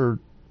 or...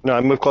 No,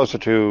 I moved closer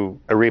to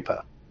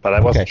Arepa, but I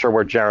wasn't sure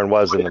where Jaren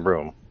was in the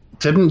room.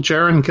 Didn't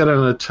Jaren get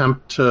an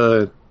attempt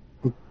to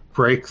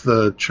break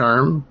the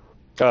charm?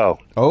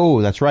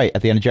 Oh, that's right.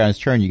 At the end of Jaren's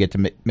turn, you get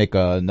to make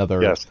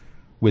another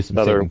wisdom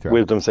saving throw.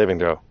 Wisdom saving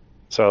throw.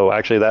 So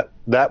actually,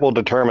 that will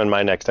determine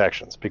my next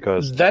actions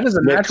because that is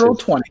a natural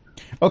 20.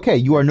 Okay,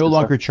 you are no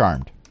longer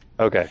charmed.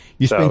 Okay,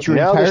 you spent your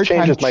entire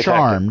time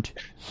charmed,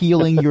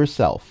 healing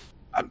yourself.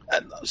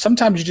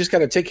 Sometimes you just got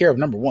to take care of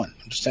number one.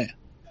 I'm just saying.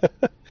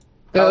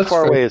 How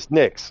far away is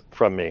Nyx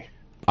from me?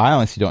 I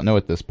honestly don't know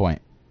at this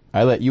point.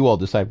 I let you all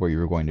decide where you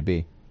were going to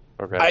be.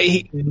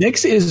 Okay.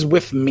 Nyx is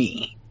with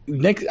me.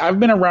 I've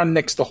been around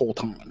Nyx the whole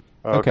time.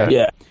 Okay.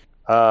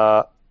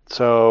 Yeah.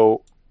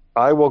 So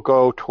I will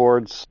go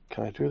towards...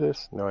 Can I do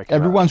this? No, I can't.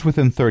 Everyone's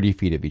within 30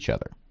 feet of each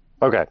other.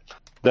 Okay.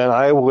 Then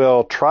I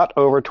will trot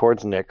over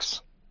towards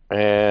Nyx,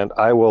 and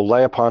I will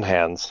lay upon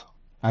hands.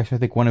 Actually, I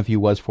think one of you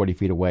was 40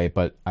 feet away,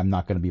 but I'm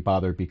not going to be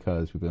bothered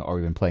because we've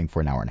already been playing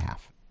for an hour and a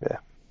half. Yeah.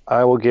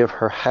 I will give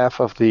her half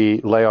of the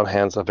lay on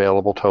hands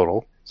available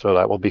total, so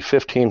that will be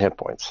 15 hit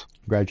points.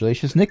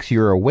 Congratulations, Nyx.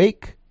 You're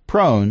awake,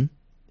 prone,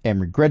 and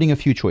regretting a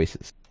few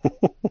choices.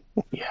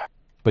 Yeah.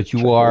 But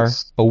you are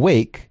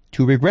awake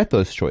to regret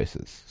those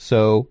choices.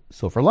 So,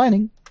 silver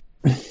lining.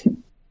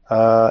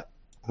 No,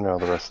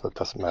 the rest of it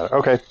doesn't matter.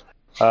 Okay.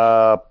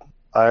 I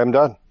am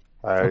done.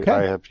 I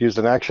have used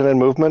an action and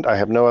movement. I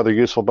have no other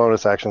useful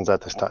bonus actions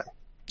at this time.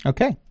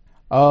 Okay.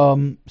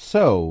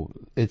 So,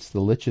 it's the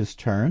Lich's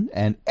turn,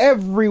 and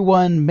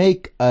everyone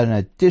make an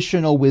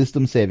additional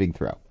wisdom saving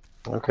throw.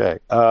 Okay.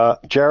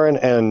 Jaren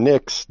and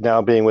Nyx,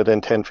 now being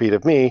within 10 feet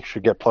of me,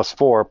 should get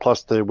 +4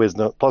 plus the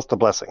wisdom plus the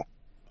blessing.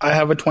 I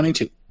have a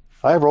 22.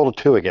 I have rolled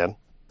a 2 again.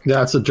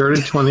 Yeah, it's a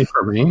dirty 20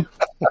 for me.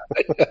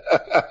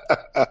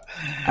 I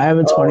have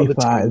a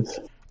 25.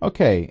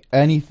 Okay.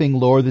 Anything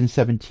lower than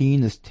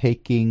 17 is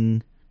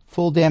taking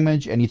full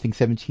damage. Anything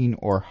 17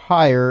 or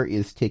higher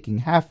is taking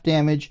half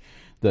damage.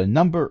 The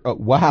number...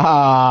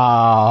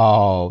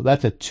 wow!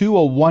 That's a 2,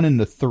 a 1, and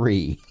a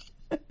 3.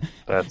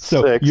 That's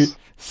so 6.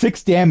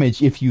 6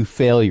 damage if you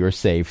fail your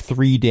save.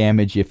 3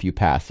 damage if you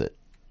pass it.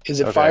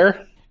 Is it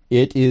fire?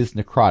 It is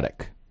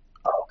necrotic.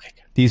 Oh, okay.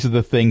 These are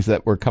the things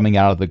that were coming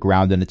out of the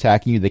ground and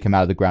attacking you. They come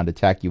out of the ground,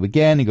 attack you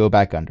again, and go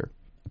back under.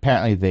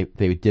 Apparently,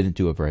 they didn't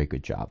do a very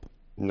good job.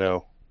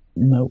 No.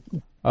 Nope.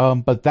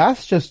 But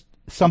that's just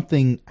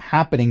something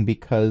happening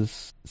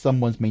because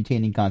someone's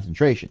maintaining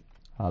concentration.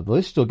 The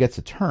Lich still gets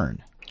a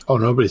turn. Oh,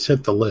 nobody's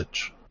hit the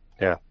Lich.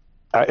 Yeah.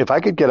 If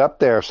I could get up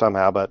there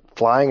somehow, but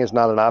flying is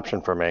not an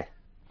option for me.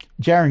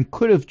 Jaren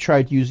could have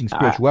tried using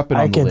spiritual weapon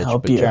on the Lich,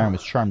 but Jaren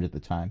was charmed at the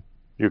time.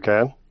 You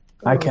can?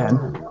 I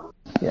can.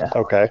 Yeah.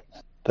 Okay.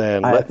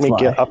 Then let me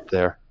get up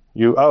there.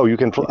 You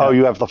can.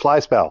 You have the fly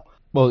spell.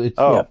 Well, it's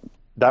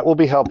that will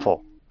be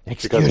helpful.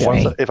 Excuse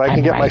me. If I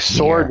can get my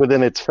sword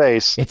within its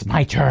face, it's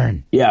my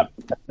turn. Yeah.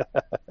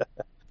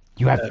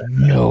 You have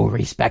no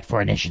respect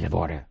for initiative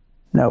order.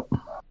 Nope.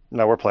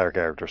 No, we're player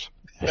characters.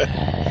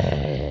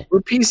 We're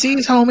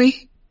PCs,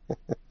 homie.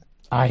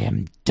 I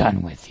am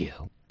done with you.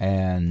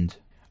 And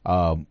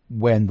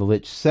when the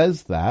Lich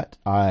says that,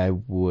 I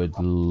would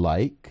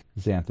like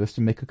Xanthus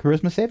to make a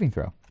charisma saving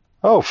throw.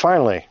 Oh,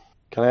 finally.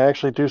 Can I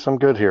actually do some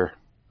good here?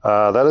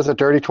 That is a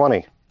dirty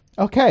 20.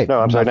 Okay. No,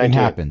 I'm sorry, nothing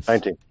 19.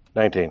 happens.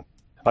 19.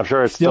 I'm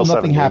sure it's Still still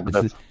nothing 17, happens.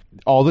 but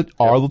that's-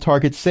 All the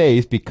target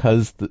saves,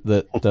 because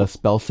the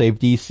spell save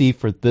DC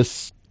for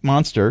this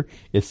monster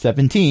is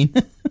 17,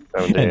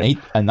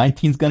 17. and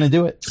 19's going to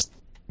do it.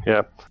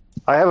 Yeah.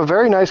 I have a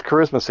very nice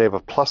charisma save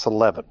of plus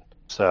 11,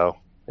 so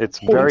it's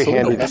very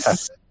handy.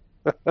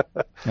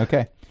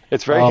 Okay.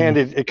 It's very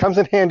handy. It comes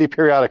in handy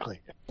periodically.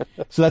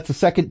 So that's the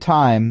second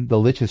time the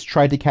Lich has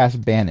tried to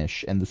cast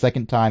Banish, and the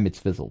second time it's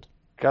fizzled.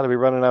 Got to be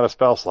running out of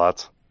spell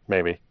slots,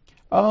 maybe.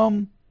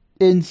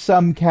 In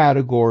some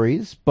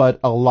categories, but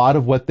a lot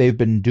of what they've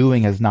been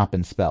doing has not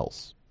been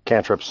spells.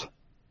 Cantrips.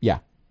 Yeah.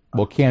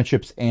 Well,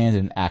 cantrips and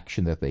an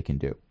action that they can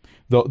do.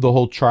 The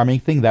whole charming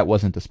thing, that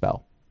wasn't a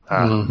spell.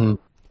 Mhm.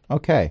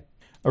 Okay.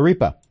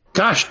 Arepa,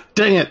 Gosh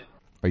dang it!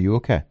 are you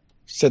okay?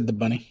 Said the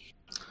bunny.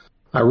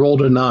 I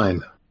rolled a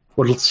 9.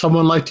 Would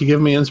someone like to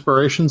give me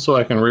inspiration so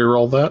I can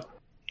re-roll that?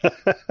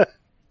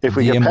 If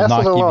we DM can will pass not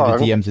it give along, you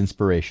the DM's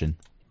inspiration.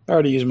 I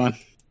already used mine.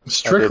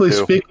 Strictly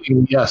too.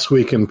 speaking, yes,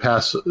 we can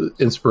pass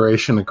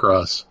inspiration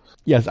across.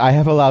 Yes, I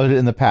have allowed it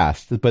in the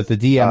past, but the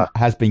DM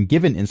has been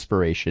given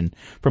inspiration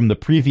from the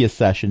previous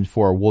session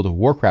for a World of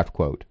Warcraft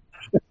quote.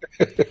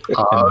 And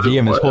the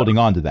DM is holding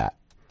on to that.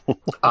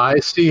 I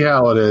see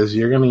how it is.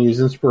 You're going to use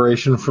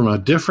inspiration from a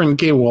different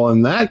game. Well,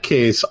 in that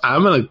case,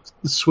 I'm going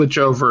to switch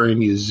over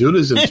and use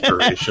Zuta's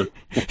inspiration.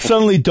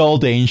 Suddenly,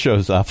 Daldane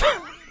shows up.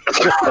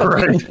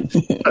 Right.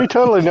 we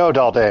totally know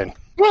Daldane.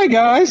 Hi,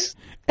 guys.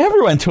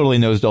 Everyone totally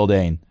knows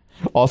Daldane.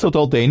 Also,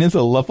 Daldane is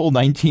a level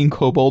 19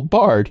 kobold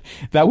bard.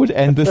 That would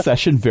end the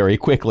session very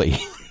quickly.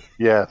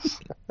 Yes.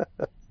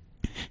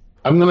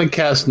 I'm going to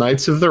cast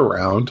Knights of the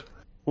Round.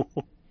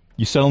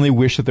 You suddenly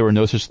wish that there were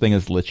no such thing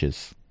as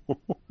liches.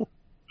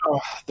 Oh,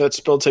 that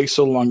spell takes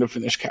so long to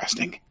finish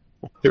casting.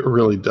 It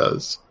really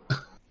does.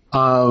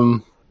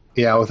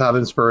 Yeah, without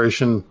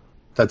inspiration,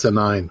 that's a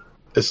 9.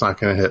 It's not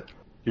going to hit.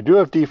 You do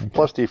have D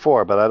plus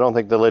D4, but I don't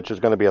think the Lich is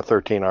going to be a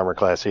 13 armor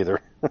class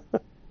either.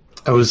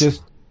 It was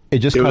It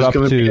just It cut was up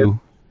gonna be to...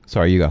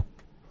 Sorry, you go.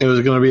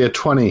 going to be a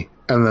 20,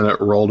 and then it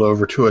rolled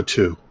over to a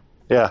 2.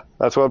 Yeah,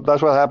 that's what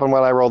happened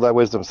when I rolled that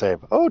wisdom save.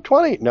 Oh,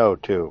 20? No,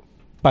 2.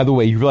 By the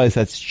way, you realize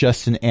that's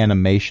just an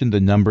animation. The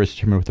number is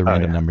determined with a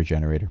random yeah. number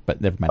generator,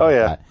 but never mind Oh, about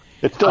yeah. that.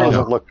 It still I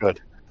doesn't know. look good.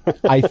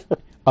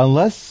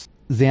 Unless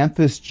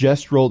Xanthus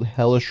just rolled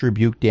Hellish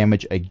Rebuke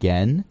damage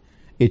again,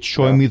 it's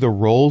showing me the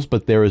rolls,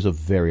 but there is a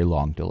very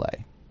long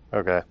delay.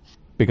 Okay.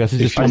 Because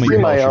it's just I showing me see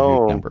your my Hellish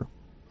Rebuke own- number.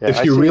 Yeah, If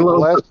I you see reload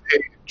last- the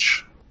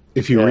page,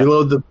 Yeah.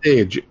 reload the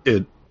page,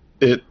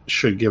 it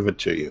should give it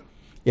to you.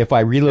 If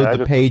I reload Yeah, I the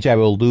just- page, I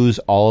will lose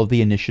all of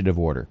the initiative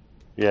order.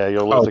 Yeah,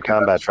 you'll lose the Okay,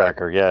 combat that's right.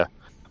 tracker, yeah.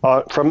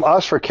 From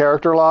us for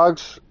character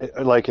logs,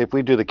 like if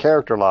we do the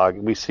character log,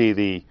 we see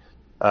the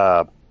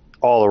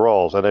all the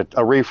rolls, and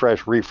a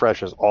refresh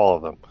refreshes all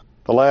of them.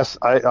 The last,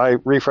 I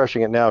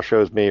refreshing it now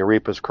shows me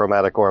Arepa's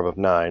chromatic orb of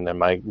 9 and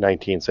my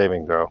 19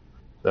 saving throw.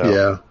 So,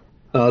 Yeah,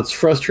 it's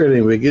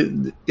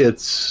frustrating.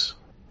 It's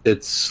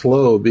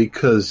slow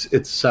because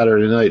it's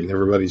Saturday night and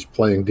everybody's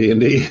playing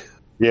D&D.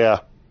 Yeah,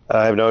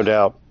 I have no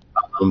doubt.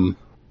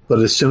 But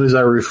as soon as I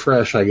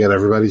refresh, I get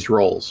everybody's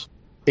rolls,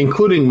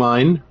 including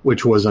mine,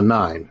 which was a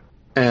 9.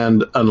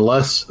 And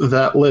unless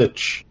that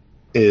Lich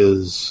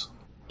is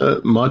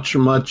much,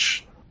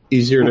 much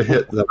easier to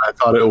hit than I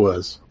thought it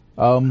was.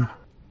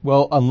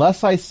 Well,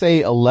 unless I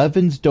say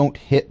 11s don't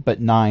hit,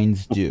 but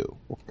 9s do.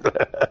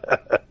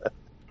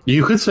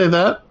 You could say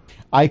that.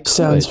 I could.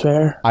 Sounds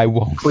fair. I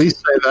won't. Please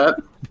say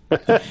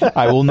that.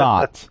 I will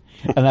not.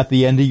 And at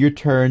the end of your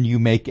turn, you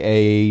make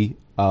a,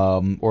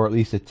 or at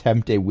least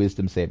attempt a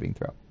wisdom saving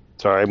throw.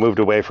 Sorry, I moved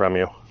away from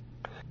you.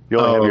 You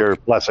only have your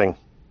blessing.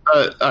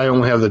 I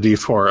only have the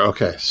D4.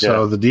 Okay,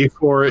 so the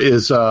D4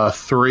 is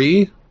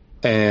 3,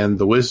 and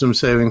the wisdom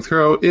saving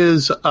throw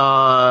is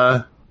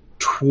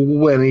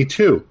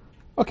 22.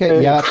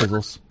 Okay, yeah, that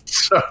fizzles.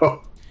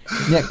 So,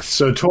 Next.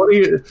 so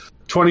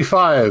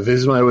 25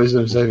 is my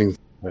wisdom saving.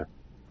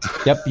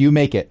 Yep, you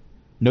make it.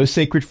 No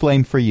sacred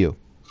flame for you.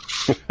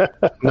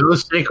 No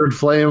sacred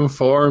flame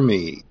for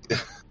me.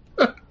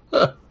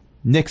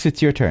 Nyx,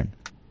 it's your turn.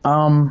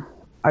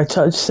 I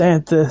touch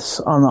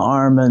Xanthus on the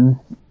arm and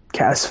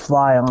cast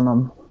Fly on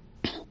him.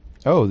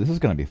 Oh, this is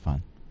going to be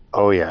fun.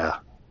 Oh, yeah.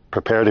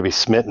 Prepare to be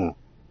smitten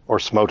or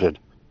smoted.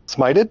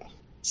 Smited?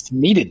 It's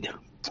needed.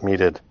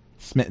 Smeated.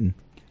 Smitten.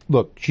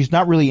 Look, she's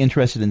not really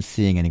interested in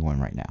seeing anyone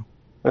right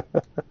now.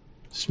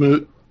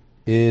 Smoot.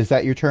 Is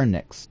that your turn,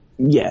 Nyx?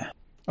 Yeah.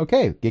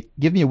 Okay,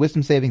 give me a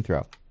wisdom saving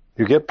throw.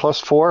 You get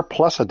 +4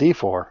 plus a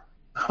D4.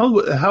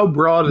 How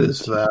broad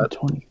is that?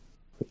 20.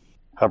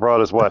 How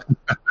broad is what?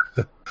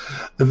 The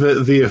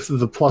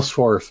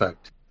 +4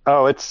 effect.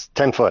 Oh, it's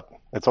 10 foot.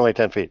 It's only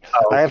 10 feet.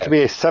 Oh, I have to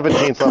be a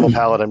 17th level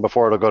paladin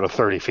before it'll go to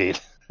 30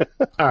 feet. All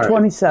right.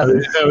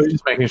 27. I was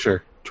just making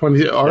sure.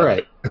 20. All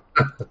right.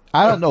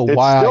 I don't know It's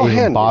why still I even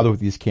handy. bother with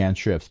these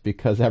cantrips,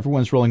 because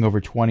everyone's rolling over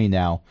 20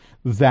 now.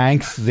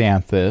 Thanks,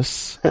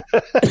 Xanthus.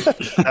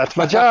 That's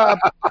my job.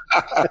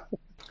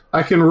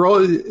 I can roll.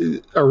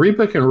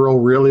 Arepa can roll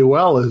really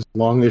well as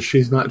long as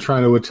she's not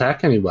trying to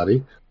attack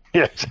anybody.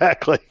 Yeah,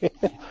 exactly.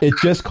 It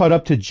just caught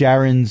up to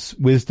Jaren's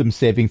wisdom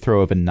saving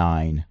throw of a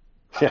 9.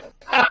 Yeah.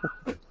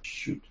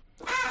 Shoot.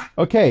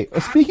 Okay,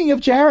 speaking of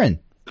Jaren,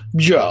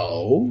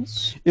 Joe.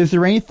 is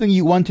there anything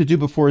you want to do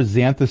before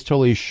Xanthus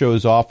totally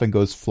shows off and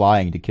goes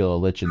flying to kill a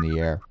lich in the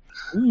air?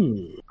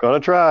 Gonna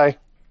try.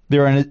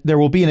 There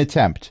will be an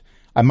attempt.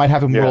 I might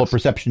have him roll a Yes.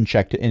 perception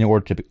check in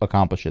order to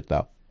accomplish it,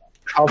 though.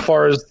 How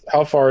far is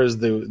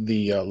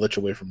the lich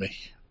away from me?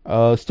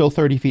 Still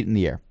 30 feet in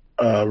the air.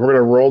 We're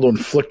gonna roll to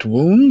inflict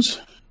wounds.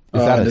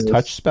 Is that a is-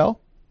 touch spell?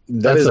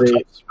 That That's is a a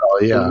tough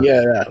spell, yeah.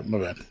 yeah. My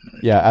bad.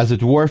 Yeah, as a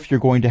dwarf, you're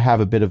going to have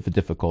a bit of a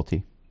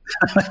difficulty.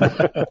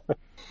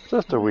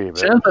 Just a wee bit.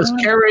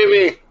 Xanthus, carry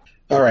me.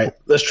 All right,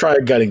 let's try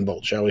a guiding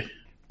bolt, shall we?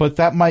 But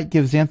that might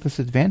give Xanthus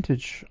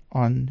advantage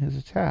on his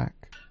attack.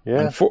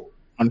 Yeah.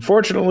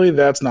 Unfortunately,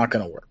 that's not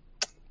gonna work.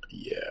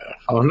 Yeah,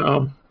 Oh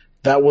no.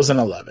 that was an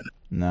 11.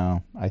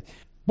 No.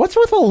 What's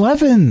with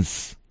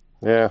 11s?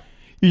 Yeah.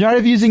 You're not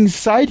even using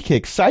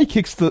sidekicks.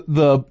 Sidekicks,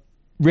 the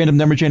random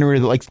number generator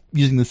that likes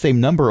using the same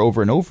number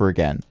over and over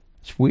again.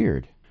 It's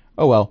weird.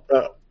 Oh, well.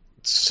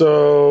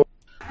 So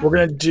we're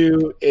gonna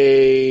do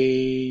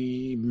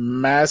a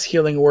mass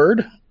healing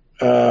word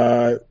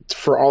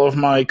for all of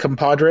my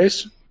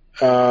compadres.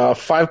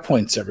 5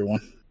 points,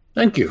 everyone,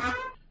 Thank you.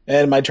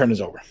 and my turn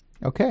is over.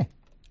 Okay.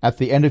 At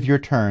the end of your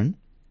turn,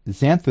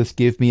 Xanthus,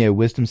 give me a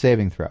wisdom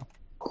saving throw.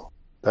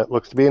 That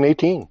looks to be an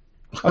 18.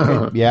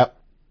 Okay. Yeah.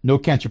 No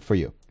cantrip for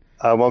you.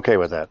 I'm okay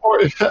with that.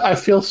 I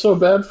feel so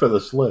bad for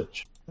this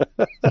lich.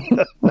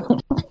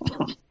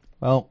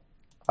 Well,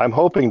 I'm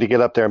hoping to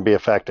get up there and be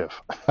effective.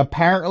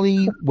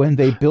 apparently when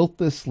they built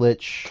this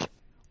lich,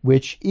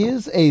 which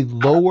is a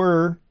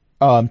lower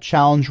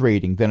challenge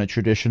rating than a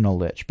traditional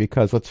lich,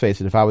 because let's face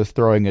it, if I was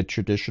throwing a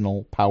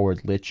traditional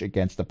powered lich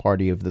against a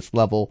party of this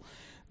level,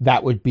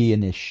 that would be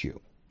an issue.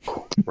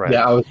 Right.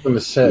 Yeah, I was going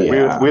to say. We'd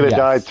have Yes.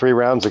 died 3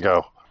 rounds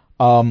ago.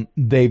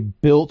 They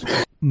built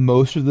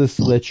most of this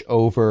lich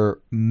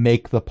over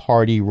make the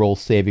party roll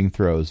saving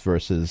throws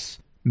versus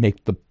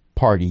make the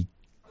party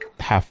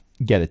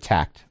get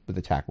attacked with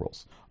attack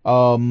rolls.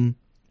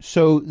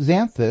 So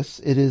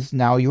Xanthus, it is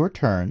now your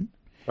turn.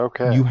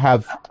 Okay. You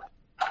have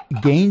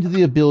gained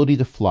the ability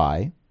to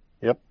fly.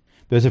 Yep.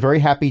 There's a very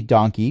happy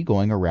donkey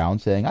going around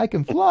saying, "I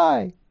can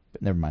fly,"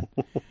 but never mind.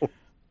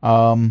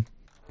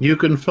 You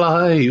can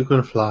fly, you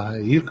can fly,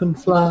 you can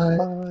fly.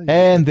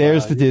 And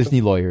there's the Disney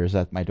lawyers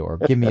at my door.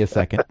 Give me a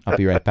second. I'll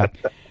be right back.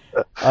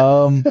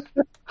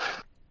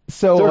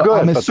 So They're good,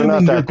 I'm but they're assuming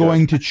not that you're good.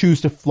 going to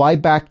choose to fly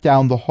back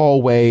down the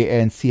hallway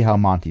and see how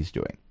Monty's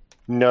doing.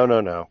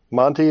 No.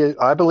 Monty,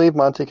 I believe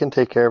Monty can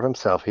take care of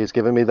himself. He's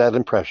given me that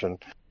impression.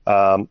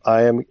 I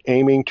am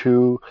aiming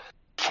to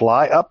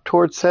fly up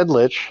towards said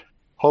lich.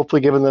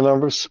 Hopefully, given the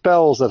number of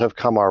spells that have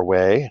come our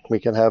way,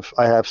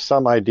 I have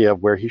some idea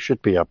of where he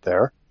should be up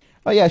there.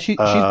 Oh yeah, she's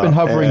been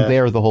hovering and-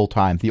 there the whole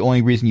time. The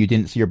only reason you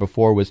didn't see her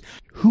before was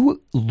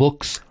who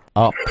looks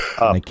up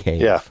in a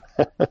cave. Yeah.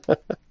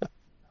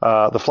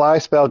 The fly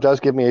spell does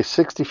give me a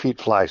 60 feet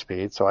fly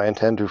speed, so I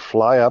intend to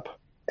fly up.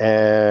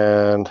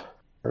 And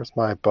where's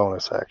my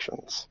bonus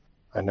actions?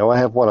 I know I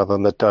have one of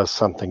them that does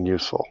something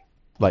useful.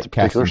 Like It's a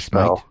particular casting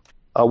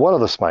smite. One of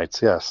the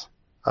smites, yes.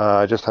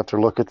 I just have to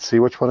look at see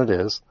which one it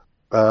is.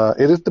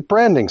 It is the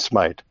branding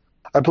smite.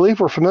 I believe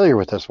we're familiar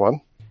with this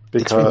one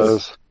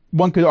because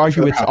One could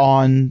argue it's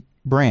on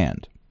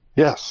brand.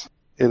 yes,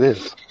 it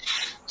is.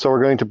 So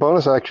we're going to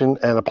bonus action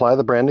and apply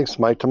the branding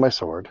smite to my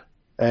sword.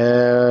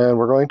 And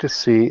we're going to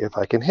see if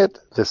I can hit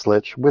this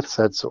lich with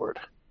said sword.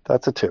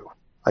 That's a 2.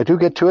 I do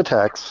get 2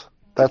 attacks.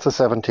 That's a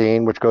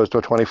 17, which goes to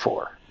a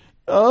 24.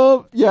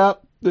 Oh, yeah.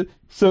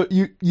 So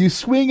you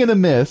swing and a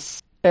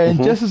miss, and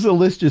Mhm. just as the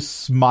lich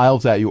just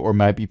smiles at you, or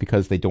might be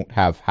because they don't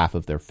have half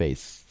of their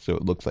face, so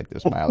it looks like they're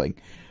smiling.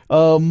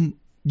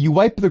 You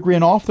wipe the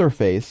grin off their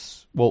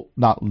face. Well,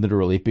 not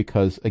literally,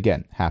 because,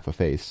 again, half a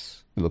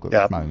face. They look like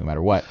they're Yeah. smiling no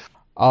matter what.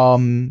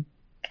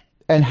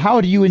 And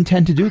how do you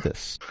intend to do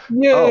this?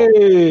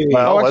 Yay!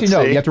 Well, actually, let's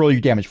no. see. You have to roll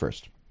your damage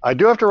first. I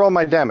do have to roll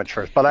my damage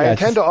first, but I Yeah,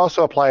 intend to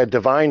also apply a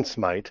divine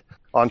smite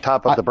on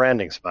top of the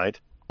branding smite.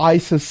 I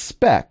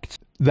suspect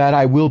that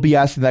I will be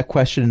asking that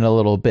question in a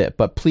little bit,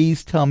 but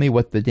please tell me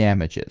what the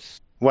damage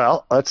is.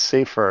 Well, let's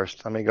see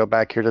first. Let me go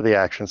back here to the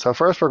action. So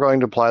first we're going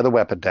to apply the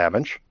weapon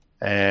damage,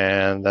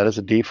 and that is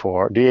a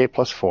D8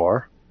 plus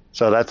 4.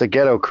 So that's a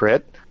ghetto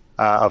crit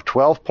of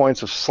 12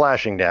 points of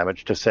slashing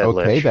damage to said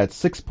Okay, lich. that's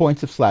 6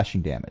 points of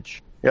slashing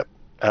damage. Yep.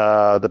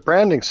 The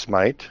branding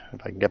smite,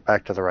 if I can get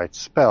back to the right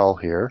spell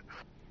here,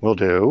 will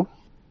do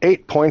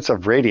 8 points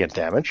of radiant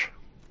damage.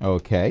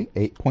 Okay,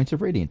 8 points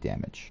of radiant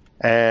damage.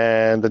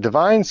 And the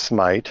divine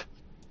smite,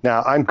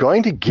 now I'm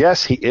going to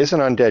guess he is an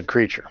undead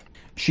creature.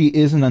 She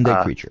is an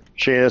undead creature.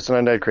 She is an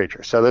undead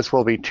creature. So this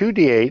will be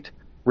 2d8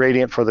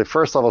 radiant for the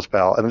first level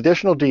spell, an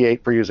additional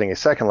d8 for using a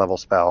second level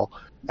spell,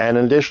 and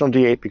an additional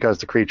d8 because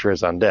the creature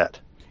is undead.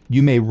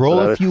 You may roll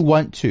So that if you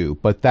want to,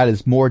 but that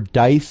is more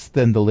dice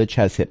than the lich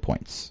has hit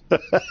points.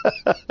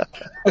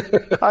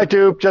 I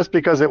do, just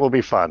because it will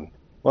be fun.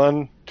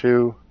 1,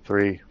 2,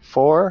 3,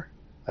 4.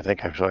 I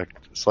think I've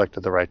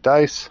selected the right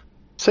dice.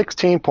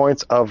 16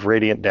 points of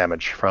radiant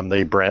damage from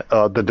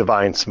the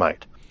Divine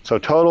Smite. So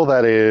total,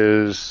 that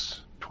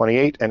is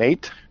 28 and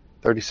 8,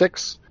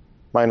 36,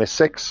 minus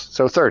 6,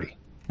 so 30.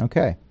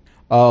 Okay.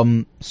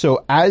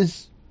 So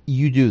as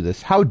you do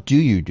this, how do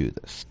you do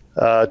this?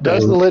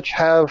 Does the Lich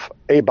have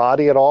a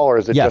body at all, or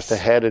is it Yes. just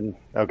a head?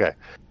 Okay.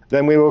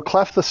 Then we will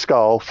cleft the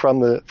skull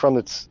from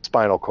its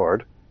spinal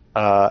cord,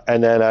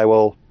 and then I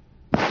will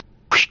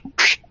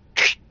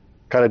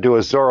kind of do a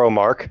Zorro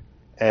mark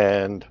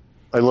and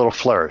a little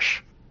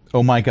flourish.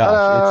 Oh my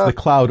gosh, it's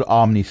the Cloud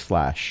Omni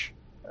Slash.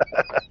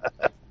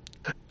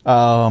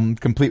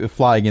 Complete with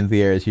flying in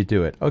the air as you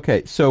do it.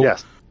 Okay, so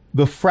Yes.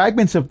 the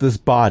fragments of this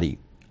body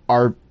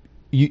are...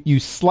 You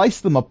slice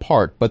them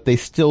apart, but they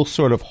still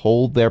sort of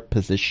hold their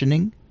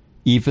positioning,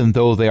 even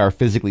though they are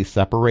physically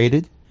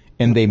separated,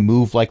 and they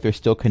move like they're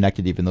still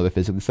connected, even though they're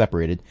physically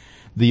separated.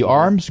 The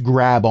arms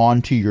grab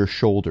onto your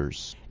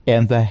shoulders,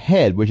 and the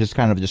head, which is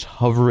kind of just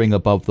hovering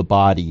above the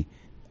body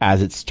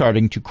as it's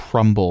starting to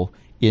crumble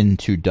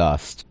into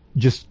dust,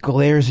 just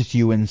glares at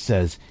you and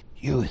says,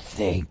 You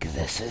think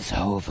this is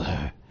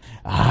over?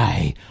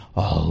 I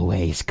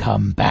always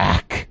come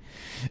back.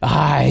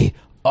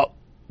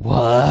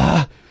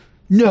 What?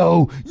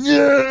 No!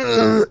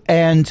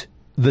 And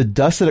the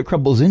dust that it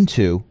crumbles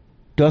into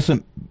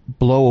doesn't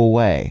blow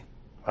away.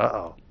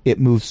 Uh-oh. It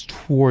moves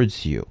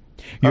towards you.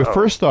 Your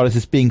first thought is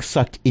it's being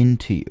sucked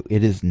into you.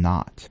 It is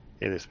not.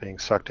 It is being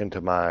sucked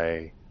into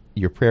my...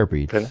 Your prayer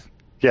beads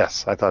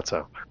Yes, I thought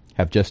so.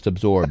 have just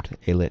absorbed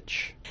a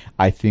lich.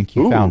 I think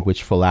you found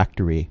which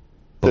phylactery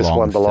This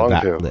one belongs to belonged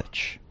that to.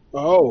 lich.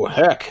 Oh,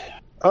 heck.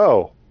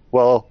 Oh,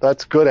 well,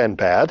 that's good and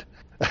bad.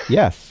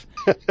 Yes.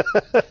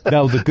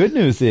 Now, the good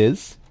news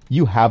is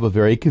you have a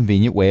very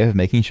convenient way of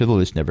making sure the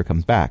lich never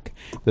comes back.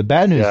 The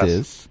bad news Yes.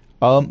 is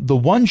the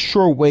one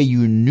sure way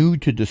you knew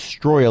to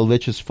destroy a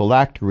lich's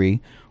phylactery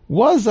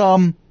was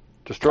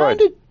Destroyed.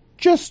 kind of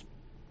just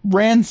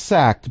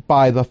ransacked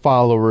by the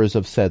followers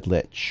of said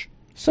lich.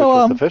 Which So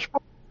was the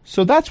fishbowl?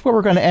 so that's where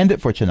we're going to end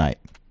it for tonight.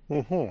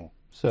 Mm-hmm.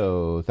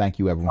 So thank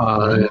you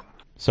everyone.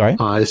 Sorry?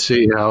 I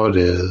see how it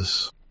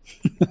is.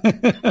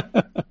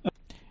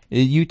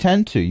 You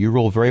tend to. You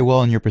roll very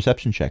well in your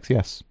perception checks,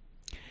 yes.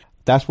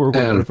 That's where we're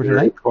going to end And it for very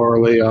tonight.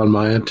 poorly on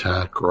my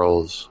attack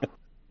rolls.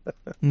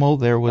 Well,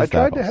 there was I that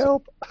tried to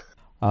also.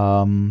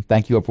 help.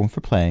 Thank you everyone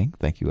for playing.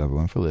 Thank you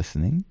everyone for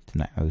listening.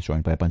 Tonight I was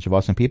joined by a bunch of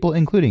awesome people,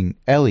 including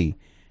Ellie,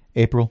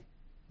 April,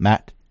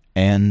 Matt,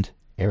 and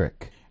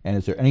Eric. And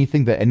is there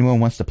anything that anyone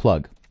wants to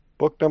plug?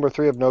 Book number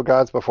 3 of No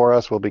Gods Before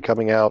Us will be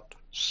coming out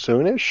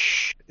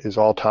soonish, is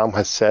all Tom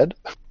has said.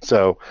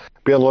 So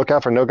be on the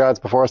lookout for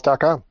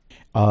nogodsbeforeus.com.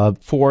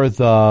 For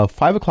the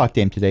 5 o'clock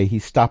game today, he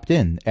stopped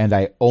in, and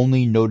I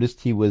only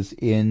noticed he was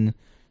in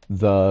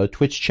the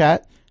Twitch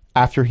chat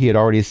after he had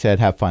already said,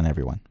 have fun,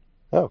 everyone.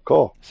 Oh,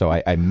 cool. So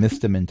I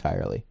missed him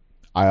entirely.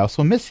 I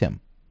also miss him,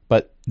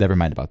 but never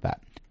mind about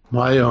that.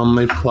 My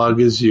only plug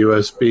is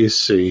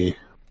USB-C.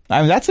 I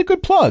mean, that's a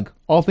good plug,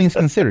 all things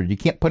considered. You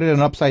can't put it on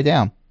upside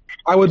down.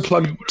 I would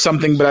plug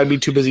something, but I'd be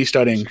too busy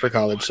studying for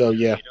college, so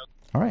yeah.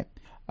 All right.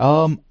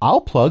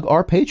 I'll plug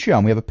our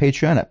Patreon. We have a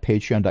Patreon at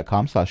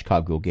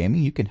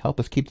patreon.com/cogwheelgaming. You can help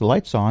us keep the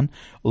lights on,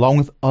 along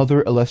with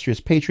other illustrious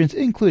patrons,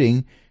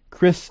 including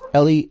Chris,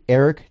 Ellie,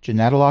 Eric,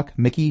 Janatalock,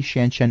 Mickey,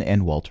 Shanshan,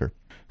 and Walter.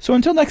 So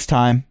until next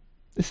time,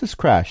 this is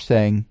Crash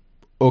saying,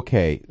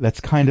 okay, that's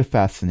kind of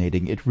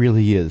fascinating. It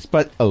really is,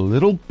 but a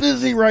little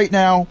busy right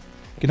now.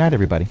 Good night,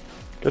 everybody.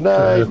 Good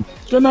night.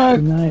 Good night.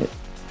 Good night.